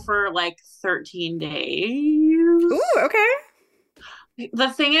go for like 13 days. Ooh, okay. The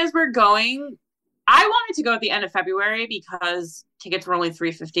thing is, I wanted to go at the end of February because tickets were only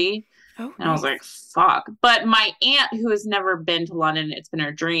 $350. Oh, and I was like, fuck. But my aunt, who has never been to London, it's been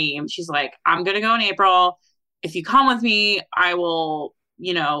her dream. She's like, I'm going to go in April. If you come with me, I will,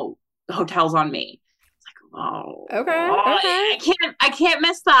 hotels on me. Oh, okay. I can't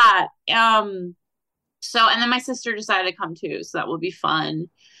miss that. And then my sister decided to come too, so that will be fun.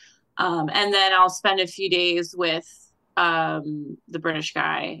 And then I'll spend a few days with the British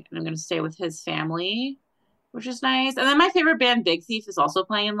guy, and I'm going to stay with his family, which is nice. And then my favorite band, Big Thief, is also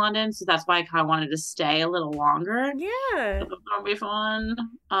playing in London, so that's why I kind of wanted to stay a little longer. Yeah, that'll be fun.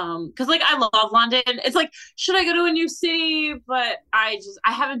 Because like I love London. It's like, should I go to a new city? But I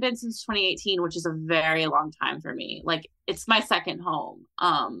haven't been since 2018, which is a very long time for me. Like it's my second home.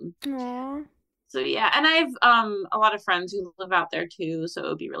 Aww. So yeah, and I have a lot of friends who live out there too, so it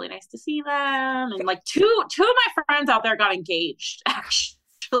would be really nice to see them. And like two of my friends out there got engaged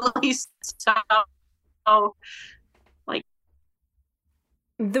actually. So like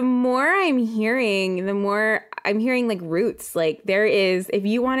the more I'm hearing like roots. Like there is, if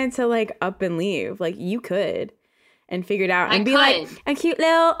you wanted to like up and leave, like you could and figure it out and be like a cute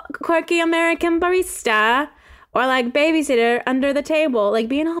little quirky American barista. Or like babysitter under the table, like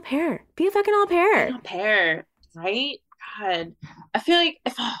be an au pair, be a fucking au pair. An au pair, right? God, I feel like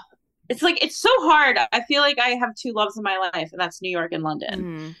it's so hard. I feel like I have two loves in my life, and that's New York and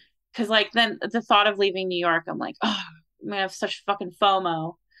London. Because like then the thought of leaving New York, I'm like, oh, I'm gonna have such fucking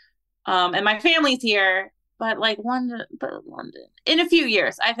FOMO. And my family's here, but like London in a few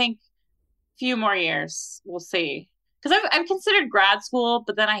years, I think, a few more years, we'll see. Because I've considered grad school,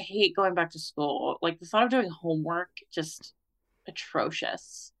 but then I hate going back to school. Like the thought of doing homework, just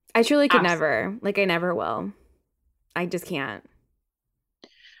atrocious. I truly could never. Like I never will. I just can't.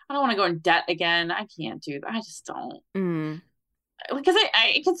 I don't want to go in debt again. I can't do that. I just don't. Because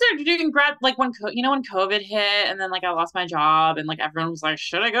I considered doing grad, like when COVID hit, and then like I lost my job, and like everyone was like,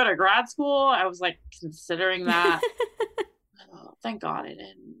 should I go to grad school? I was like considering that. Oh, thank God I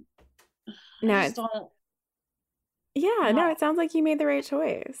didn't. No, I just don't. Yeah, no, it sounds like you made the right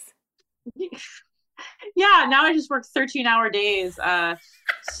choice. Yeah, now I just work 13-hour days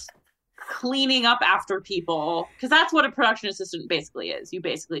cleaning up after people. Because that's what a production assistant basically is. You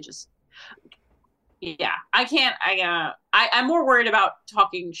basically just... Yeah, I can't. I'm more worried about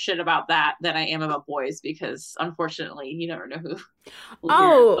talking shit about that than I am about boys because unfortunately, you never know who will hear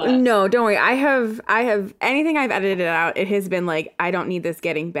it. Oh, But no, don't worry. I have anything I've edited out, it has been like, I don't need this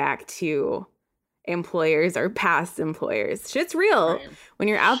getting back to employers or past employers. Shit's real right. when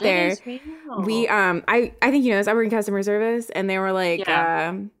you're out Shit there. is We real. I think you know this, I work in customer service, and they were like,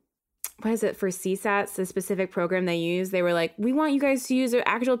 Yeah. what is it for CSATs, the specific program they use? They were like, we want you guys to use an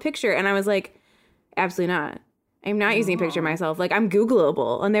actual picture. And I was like, absolutely not. I'm not using a picture of Oh. myself. Like, I'm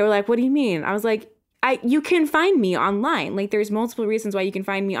Googleable. And they were like, what do you mean? I was like, you can find me online. Like, there's multiple reasons why you can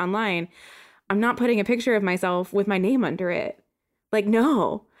find me online. I'm not putting a picture of myself with my name under it. Like,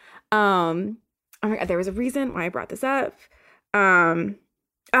 no. Oh my God, there was a reason why I brought this up.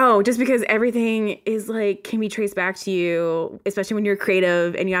 Oh, just because everything is like can be traced back to you, especially when you're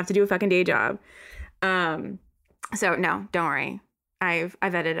creative and you have to do a fucking day job. So no, don't worry. I've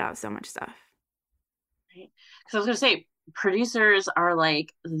edited out so much stuff. Right. Because I was gonna say, producers are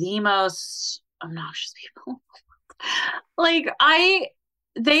like the most obnoxious people. Like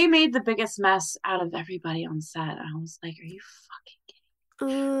they made the biggest mess out of everybody on set. I was like, are you fucking kidding?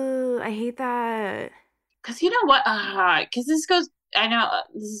 Ooh, I hate that. Because you know what? Because this goes. I know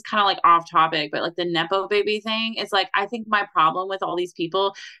this is kind of like off topic, but like the nepo baby thing. It's like I think my problem with all these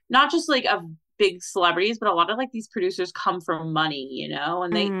people, not just like of big celebrities, but a lot of like these producers come from money, you know,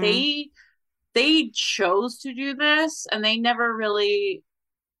 and Mm-hmm. they chose to do this, and they never really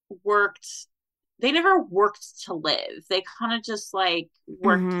worked. They never worked to live. They kind of just like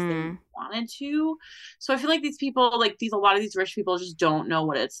worked because they Mm-hmm. wanted to. So I feel like these people, like these, a lot of these rich people just don't know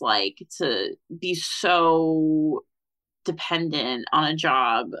what it's like to be so dependent on a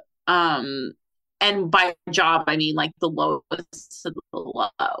job. Um, and by job, I mean like the lowest of the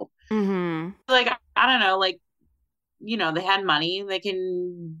low. Mm-hmm. Like, I don't know, like, you know, they had money, they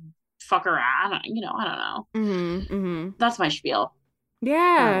can fuck around, you know, I don't know. Mm-hmm. Mm-hmm. That's my spiel.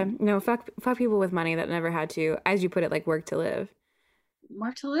 Yeah. Um, No, fuck people with money that never had to, as you put it, like work to live.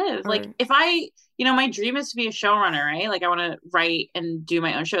 Where to live. Like Or if I, you know, my dream is to be a showrunner, right? Like I want to write and do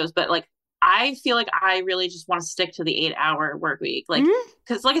my own shows, but like I feel like I really just want to stick to the 8 hour work week. Like, Mhm.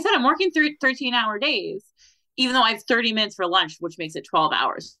 because like I said, I'm working through 13-hour days, even though I have 30 minutes for lunch, which makes it 12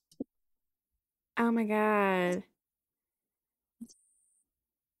 hours. Oh my God.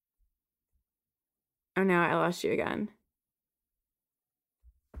 Oh no, I lost you again.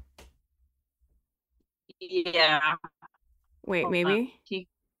 Yeah. Wait, Hold on. maybe?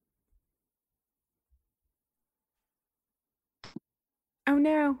 Oh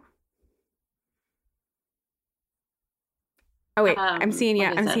no. Oh wait, I'm seeing you.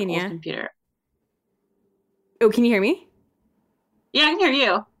 Like I I'm said, seeing old you. computer. Oh, can you hear me? Yeah, I can hear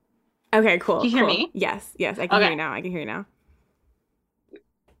you. Okay, cool, Can you hear cool. me? Yes, yes, I can hear Okay. you now. I can hear you now.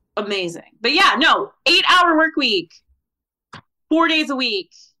 Amazing. But yeah, no, 8 hour work week, 4 days a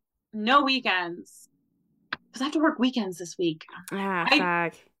week, no weekends. Because I have to work weekends this week. Ah, I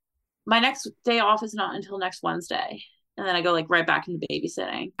fuck. My next day off is not until next Wednesday. And then I go like right back into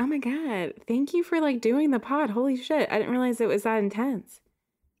babysitting. Oh my God. Thank you for like doing the pod. Holy shit. I didn't realize it was that intense.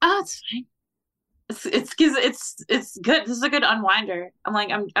 Oh, it's fine. It's because it's good. This is a good unwinder.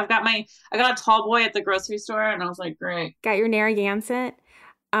 I got a tall boy at the grocery store, and I was like, great. Got your Narragansett.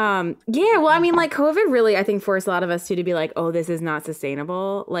 Yeah, well, I mean, like COVID really, I think forced a lot of us to be like, oh, this is not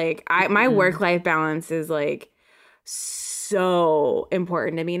sustainable. Like my Mm-hmm. work-life balance is like so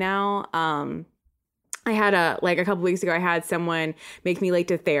important to me now. I had a couple weeks ago, I had someone make me late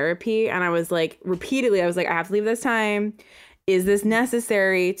to therapy, and I was like, repeatedly, I was like, I have to leave this time. Is this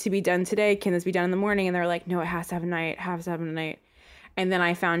necessary to be done today? Can this be done in the morning? And they're like, no, it has to have a night, has to have a night. And then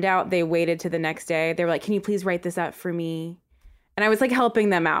I found out they waited to the next day. They were like, can you please write this up for me? And I was like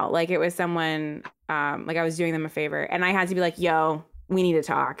helping them out. Like it was someone, like I was doing them a favor. And I had to be like, yo, we need to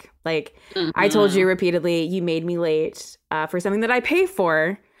talk. Like I told Mm-hmm. you repeatedly, you made me late for something that I pay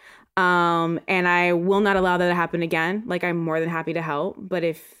for. And I will not allow that to happen again. Like I'm more than happy to help. But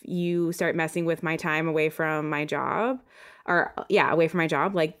if you start messing with my time away from my job, or yeah, away from my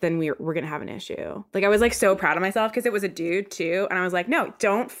job, like then we're gonna have an issue. Like I was like so proud of myself because it was a dude too, and I was like, no,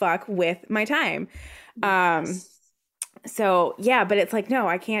 don't fuck with my time. Um, Yes. so yeah, but it's like no,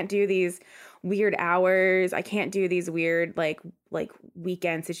 I can't do these weird hours. I can't do these weird like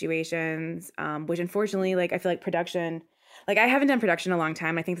weekend situations. Which unfortunately, like I feel like production, like I haven't done production in a long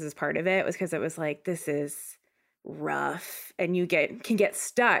time. I think this is part of it was because it was like this is rough, and you can get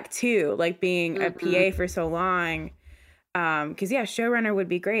stuck too, like being a Mm-hmm. PA for so long. Because yeah, showrunner would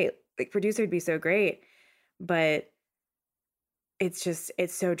be great. Like producer would be so great, but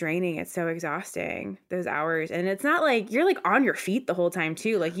it's so draining. It's so exhausting, those hours. And it's not like you're like on your feet the whole time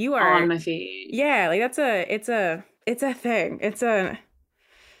too. Like you are on my feet. Yeah, like it's a thing. It's a thing.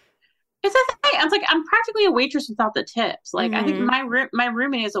 I was like, I'm practically a waitress without the tips. Like, I think Mhm. my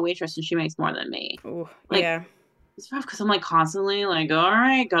roommate is a waitress and she makes more than me. Ooh, Like, yeah. it's rough because I'm like constantly like, all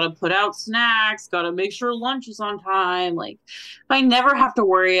right, gotta put out snacks, gotta make sure lunch is on time. Like, if I never have to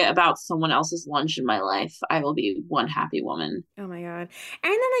worry about someone else's lunch in my life, I will be one happy woman. Oh my God. And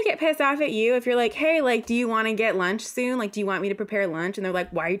then they get pissed off at you if you're like, hey, like, do you want to get lunch soon? Like, do you want me to prepare lunch? And they're like,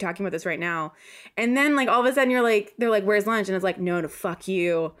 why are you talking about this right now? And then like all of a sudden they're like, where's lunch? And it's like, no, fuck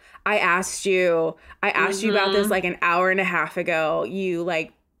you. I asked you about this like an hour and a half ago. You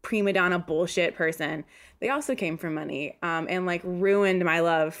like prima donna bullshit person. They also came for money, and like ruined my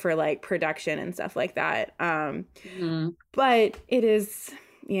love for like production and stuff like that. But it is,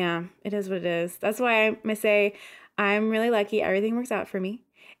 yeah, it is what it is. That's why I say I'm really lucky. Everything works out for me.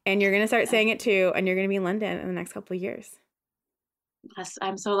 And you're going to start saying it too. And you're going to be in London in the next couple of years. Yes,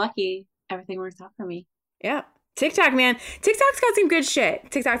 I'm so lucky. Everything works out for me. Yeah. TikTok, man. TikTok's got some good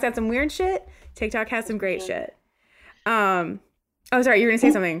shit. TikTok's got some weird shit. TikTok has some great shit. Oh, sorry. You were going to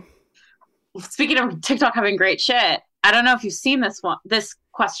say something. Speaking of TikTok having great shit, I don't know if you've seen this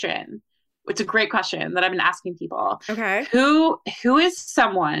question. It's a great question that I've been asking people. Okay. Who is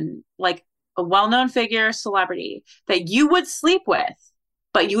someone like a well-known figure, celebrity that you would sleep with,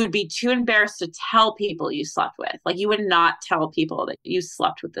 but you would be too embarrassed to tell people you slept with? Like you would not tell people that you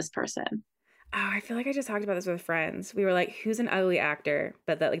slept with this person. Oh, I feel like I just talked about this with friends. We were like, who's an ugly actor,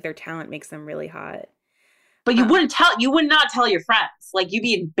 but that like their talent makes them really hot. But you would not tell your friends. Like you'd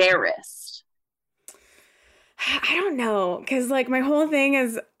be embarrassed. I don't know, because like my whole thing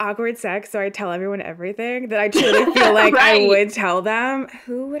is awkward sex, so I tell everyone everything that I truly feel like right. I would tell them.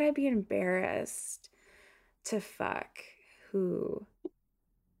 Who would I be embarrassed to fuck? Who?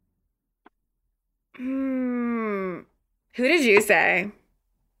 Who did you say?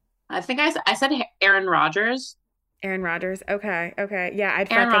 I think I said Aaron Rodgers. Aaron Rodgers. Okay. Yeah, I'd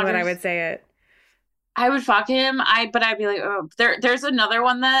fuck him, but I would say it. I would fuck him. But I'd be like, oh, there's another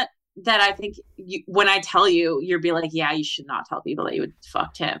one that I think when I tell you, you'll be like, yeah, you should not tell people that you would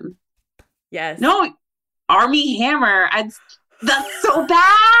fucked him. Yes. No, Armie Hammer. That's so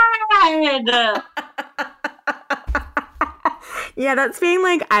bad. Yeah, that's being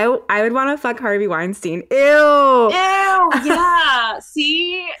like, I would want to fuck Harvey Weinstein. Ew. Yeah.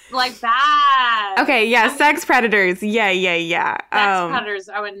 See? Like that. Okay, yeah, sex predators. Yeah. Sex predators,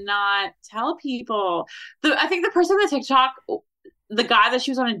 I would not tell people. I think the person on the TikTok, the guy that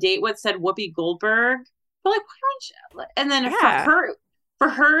she was on a date with said Whoopi Goldberg. But like, why don't you? And then for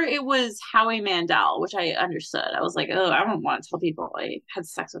her, it was Howie Mandel, which I understood. I was like, oh, I don't want to tell people I had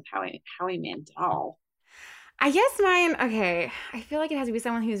sex with Howie Mandel. I guess mine, okay, I feel like it has to be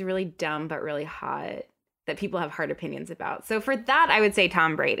someone who's really dumb but really hot that people have hard opinions about. So for that, I would say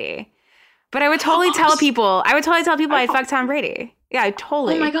Tom Brady. But I would totally tell people I'd fuck Tom Brady. Yeah, I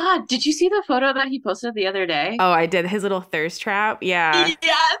totally. Oh my God. Did you see the photo that he posted the other day? Oh, I did. His little thirst trap. Yeah.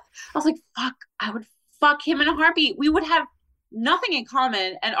 Yes. I was like, fuck, I would fuck him in a heartbeat. We would have nothing in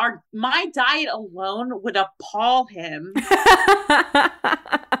common, and my diet alone would appall him.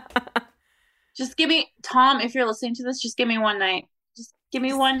 Just give me, Tom, if you're listening to this, just give me one night. Just give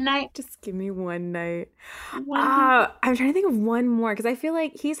me one night. Just give me one night. I'm trying to think of one more because I feel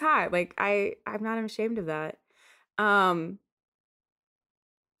like he's hot. Like I'm not ashamed of that.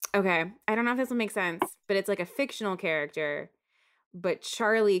 Okay, I don't know if this will make sense, but it's like a fictional character, but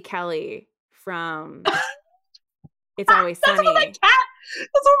Charlie Kelly from It's Always Sunny. That's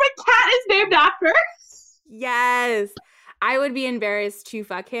what my cat is named after. Yes. I would be embarrassed to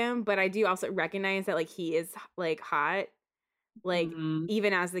fuck him, but I do also recognize that like he is like hot, like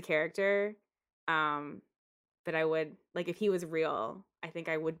even as the character. But I would, like, if he was real, I think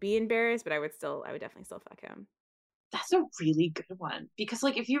I would be embarrassed, but I would definitely still fuck him. That's a really good one because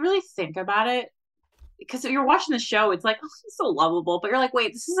like if you really think about it, because you're watching the show, it's like, oh, he's so lovable, but you're like,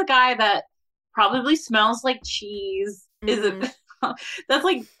 wait, this is a guy that probably smells like cheese. Is it? That's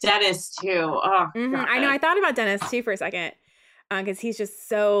like Dennis too. Oh, I know. I thought about Dennis too for a second, because he's just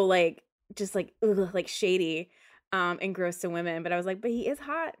so like shady, and gross to women. But I was like, but he is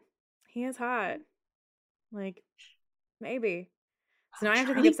hot. He is hot. Like, maybe. So now I have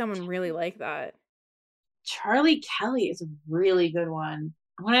to think of someone really like that. Charlie Kelly is a really good one.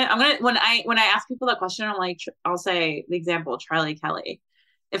 I'm gonna when I ask people that question, I'm like, I'll say the example Charlie Kelly,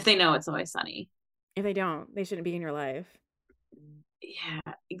 if they know It's Always Sunny. If they don't, they shouldn't be in your life.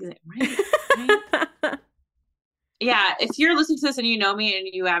 Yeah, right. Yeah, if you're listening to this and you know me and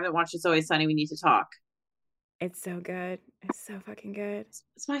you haven't watched It's Always Sunny, we need to talk. It's so good. It's so fucking good.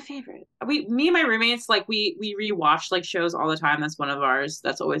 It's my favorite. Me and my roommates, like we rewatch like shows all the time. That's one of ours.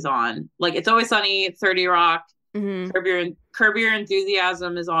 That's always on. Like It's Always Sunny, 30 Rock, Curb Your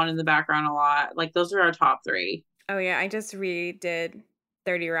Enthusiasm is on in the background a lot. Like those are our top 3. Oh yeah, I just redid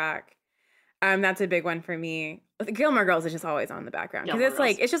 30 Rock. That's a big one for me. Gilmore Girls is just always on in the background because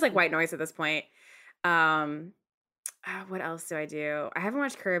it's just like white noise at this point. What else do I do? I haven't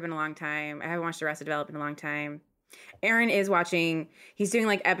watched Curb in a long time. I haven't watched Arrested Development in a long time. Aaron is watching. He's doing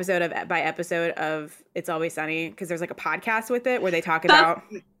like episode by episode of It's Always Sunny because there's like a podcast with it where they talk about.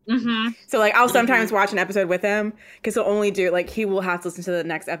 So like I'll sometimes watch an episode with him because he'll only do like he will have to listen to the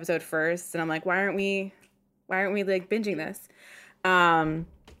next episode first, and I'm like, why aren't we like binging this?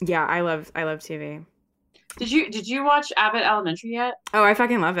 Yeah, I love TV. Did you watch Abbott Elementary yet? Oh, I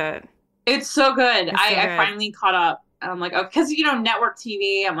fucking love it. It's so good. I finally caught up. I'm like, oh, because network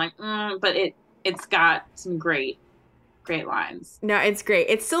TV. I'm like, but it's got some great lines. No, it's great.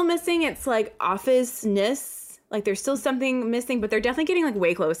 It's still missing. It's like office-ness. Like there's still something missing, but they're definitely getting like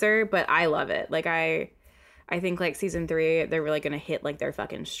way closer. But I love it. Like I think like season 3, they're really gonna hit like their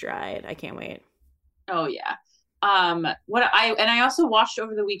fucking stride. I can't wait. Oh yeah. I also watched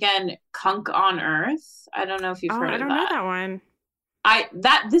over the weekend Kunk on Earth. I don't know if you've heard of that. I don't know that one. I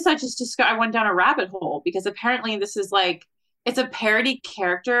just discovered. I went down a rabbit hole because apparently this is like it's a parody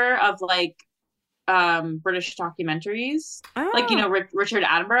character of like British documentaries, like Richard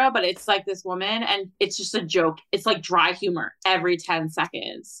Attenborough, but it's like this woman and it's just a joke. It's like dry humor every 10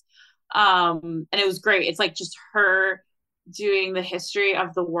 seconds, and it was great. It's like just her doing the history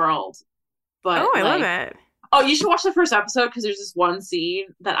of the world. But I love it. Oh, you should watch the first episode because there's this one scene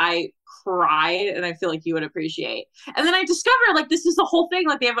that I cried and I feel like you would appreciate. And then I discovered like this is the whole thing.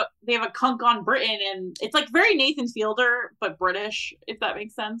 Like they have a Kunk on Britain and it's like very Nathan Fielder but British, if that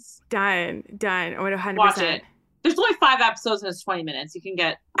makes sense. Done. I would 100%. Watch it. There's only 5 episodes and it's 20 minutes. You can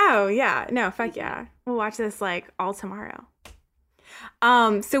get. Oh yeah, no, fuck yeah. We'll watch this like all tomorrow.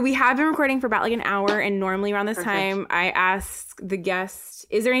 So we have been recording for about like an hour, and normally around this time, I ask the guests,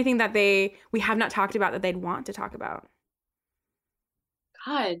 is there anything that we have not talked about that they'd want to talk about?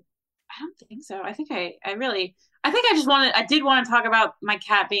 God, I don't think so. I think I did want to talk about my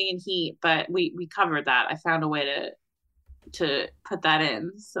cat being in heat, but we covered that. I found a way to put that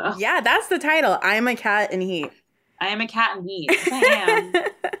in. So yeah, that's the title. I am a cat in heat. I am a cat in heat. Yes, I am.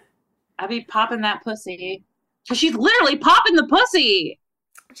 I'll be popping that pussy. Because she's literally popping the pussy.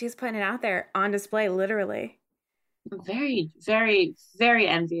 She's putting it out there on display, literally. I'm very, very, very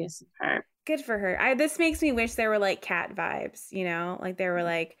envious of her. Good for her. This makes me wish there were like cat vibes, like there were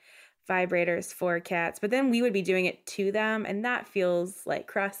like vibrators for cats, but then we would be doing it to them, and that feels like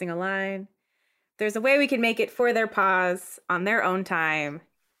crossing a line. There's a way we can make it for their paws on their own time.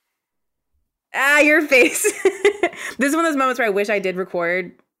 Your face. This is one of those moments where I wish I did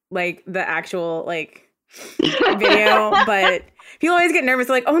record like the actual like video, but people always get nervous.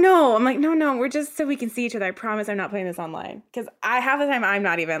 They're like, oh no. I'm like, no, we're just so we can see each other. I promise I'm not putting this online. Because half the time I'm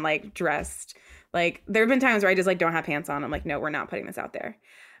not even like dressed. Like there have been times where I just like don't have pants on. I'm like, no, we're not putting this out there.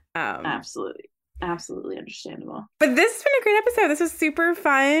 Absolutely understandable. But this has been a great episode. This was super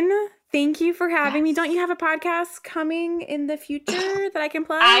fun. Thank you for having me. Don't you have a podcast coming in the future that I can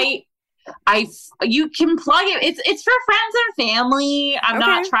plug? You can plug it. It's for friends and family. I'm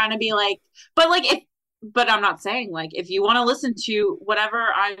not trying to be like, but I'm not saying like if you want to listen to whatever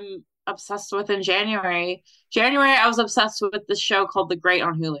I'm obsessed with in January I was obsessed with this show called The Great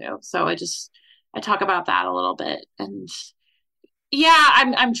on Hulu. So I talk about that a little bit, and yeah,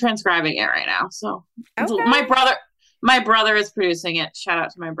 I'm transcribing it right now. So my brother is producing it. Shout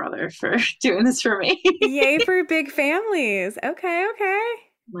out to my brother for doing this for me. Yay for big families. Okay.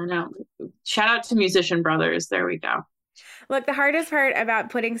 I know. Shout out to musician brothers. There we go. Look, the hardest part about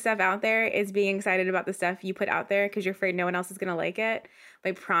putting stuff out there is being excited about the stuff you put out there because you're afraid no one else is going to like it. But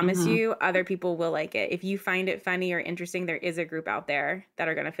I promise you, other people will like it. If you find it funny or interesting, there is a group out there that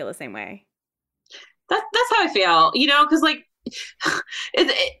are going to feel the same way. That's how I feel, because like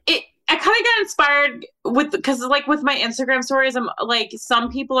I kind of got inspired because with my Instagram stories, I'm like,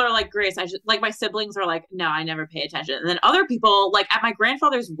 some people are like, Grace, I just like my siblings are like, no, I never pay attention. And then other people, like at my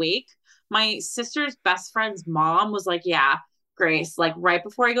grandfather's wake, my sister's best friend's mom was like, yeah, Grace, like right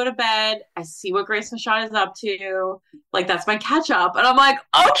before I go to bed, I see what Grace Machado is up to. Like, that's my catch up. And I'm like,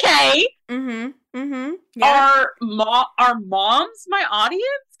 okay. Yeah. Are moms my audience?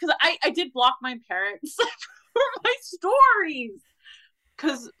 Because I did block my parents for my stories.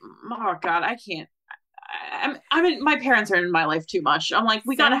 Because, oh God, I can't. I mean, my parents are in my life too much. I'm like,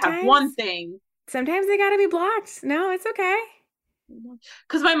 we got to have one thing. Sometimes they got to be blocked. No, it's okay.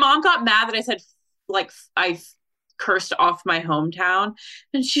 Because my mom got mad that I said I cursed off my hometown.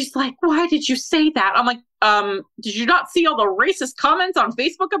 And she's like, why did you say that? I'm like, did you not see all the racist comments on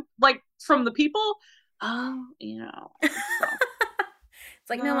Facebook, like, from the people? Oh, you know. So. It's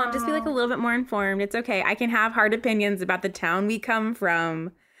like, no, Mom, just be like a little bit more informed. It's okay. I can have hard opinions about the town we come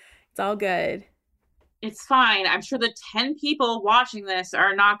from. It's all good. It's fine. I'm sure the 10 people watching this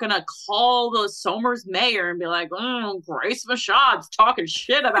are not going to call the Somers mayor and be like, Grace Machad's talking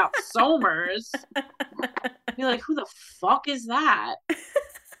shit about Somers. Be like, who the fuck is that?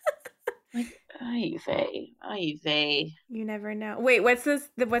 Like, ay vey. You never know. Wait, what's the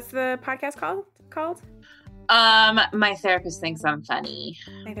podcast called? My therapist thinks I'm funny.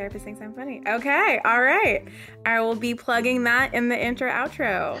 My therapist thinks I'm funny. Okay, all right. I will be plugging that in the intro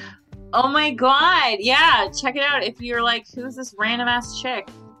outro. Oh my god, yeah, check it out if you're like, who's this random ass chick?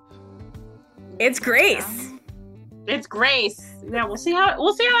 It's Grace. It's Grace. Yeah, we'll see how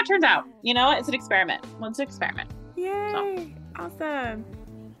it turns out. You know, it's an experiment. It's an experiment. Yay! So. Awesome.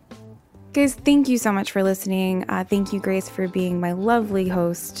 Guys, thank you so much for listening. Thank you, Grace, for being my lovely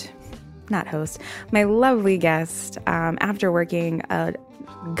my lovely guest after working a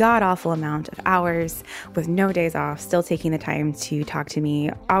god-awful amount of hours with no days off, still taking the time to talk to me.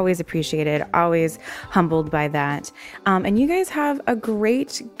 Always appreciated, always humbled by that. And you guys have a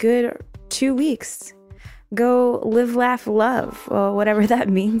great, good 2 weeks. Go live, laugh, love, or whatever that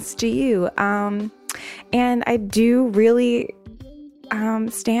means to you. And I do really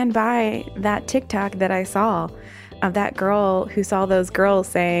stand by that TikTok that I saw of that girl who saw those girls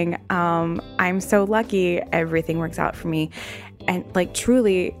saying, I'm so lucky, everything works out for me. And like,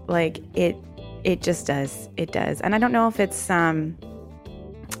 truly, like, it just does. It does. And I don't know if it's, I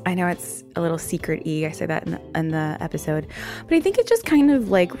know it's a little secret-y, I say that in the episode, but I think it just kind of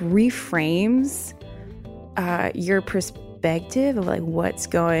like reframes your perspective of like what's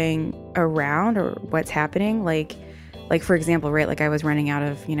going around or what's happening. Like for example, right, like I was running out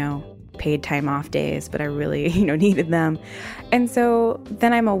of, paid time off days, but I really, needed them. And so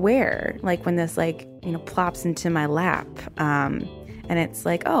then I'm aware, like when this plops into my lap, and it's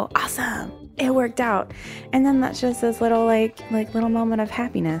like, oh, awesome, it worked out. And then that's just this little little moment of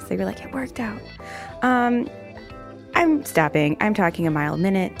happiness. They were like, it worked out. I'm stopping. I'm talking a mile a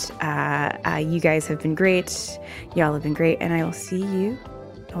minute. You guys have been great. Y'all have been great. And I will see you.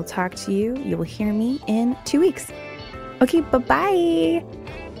 I'll talk to you. You will hear me in 2 weeks. Okay, bye-bye.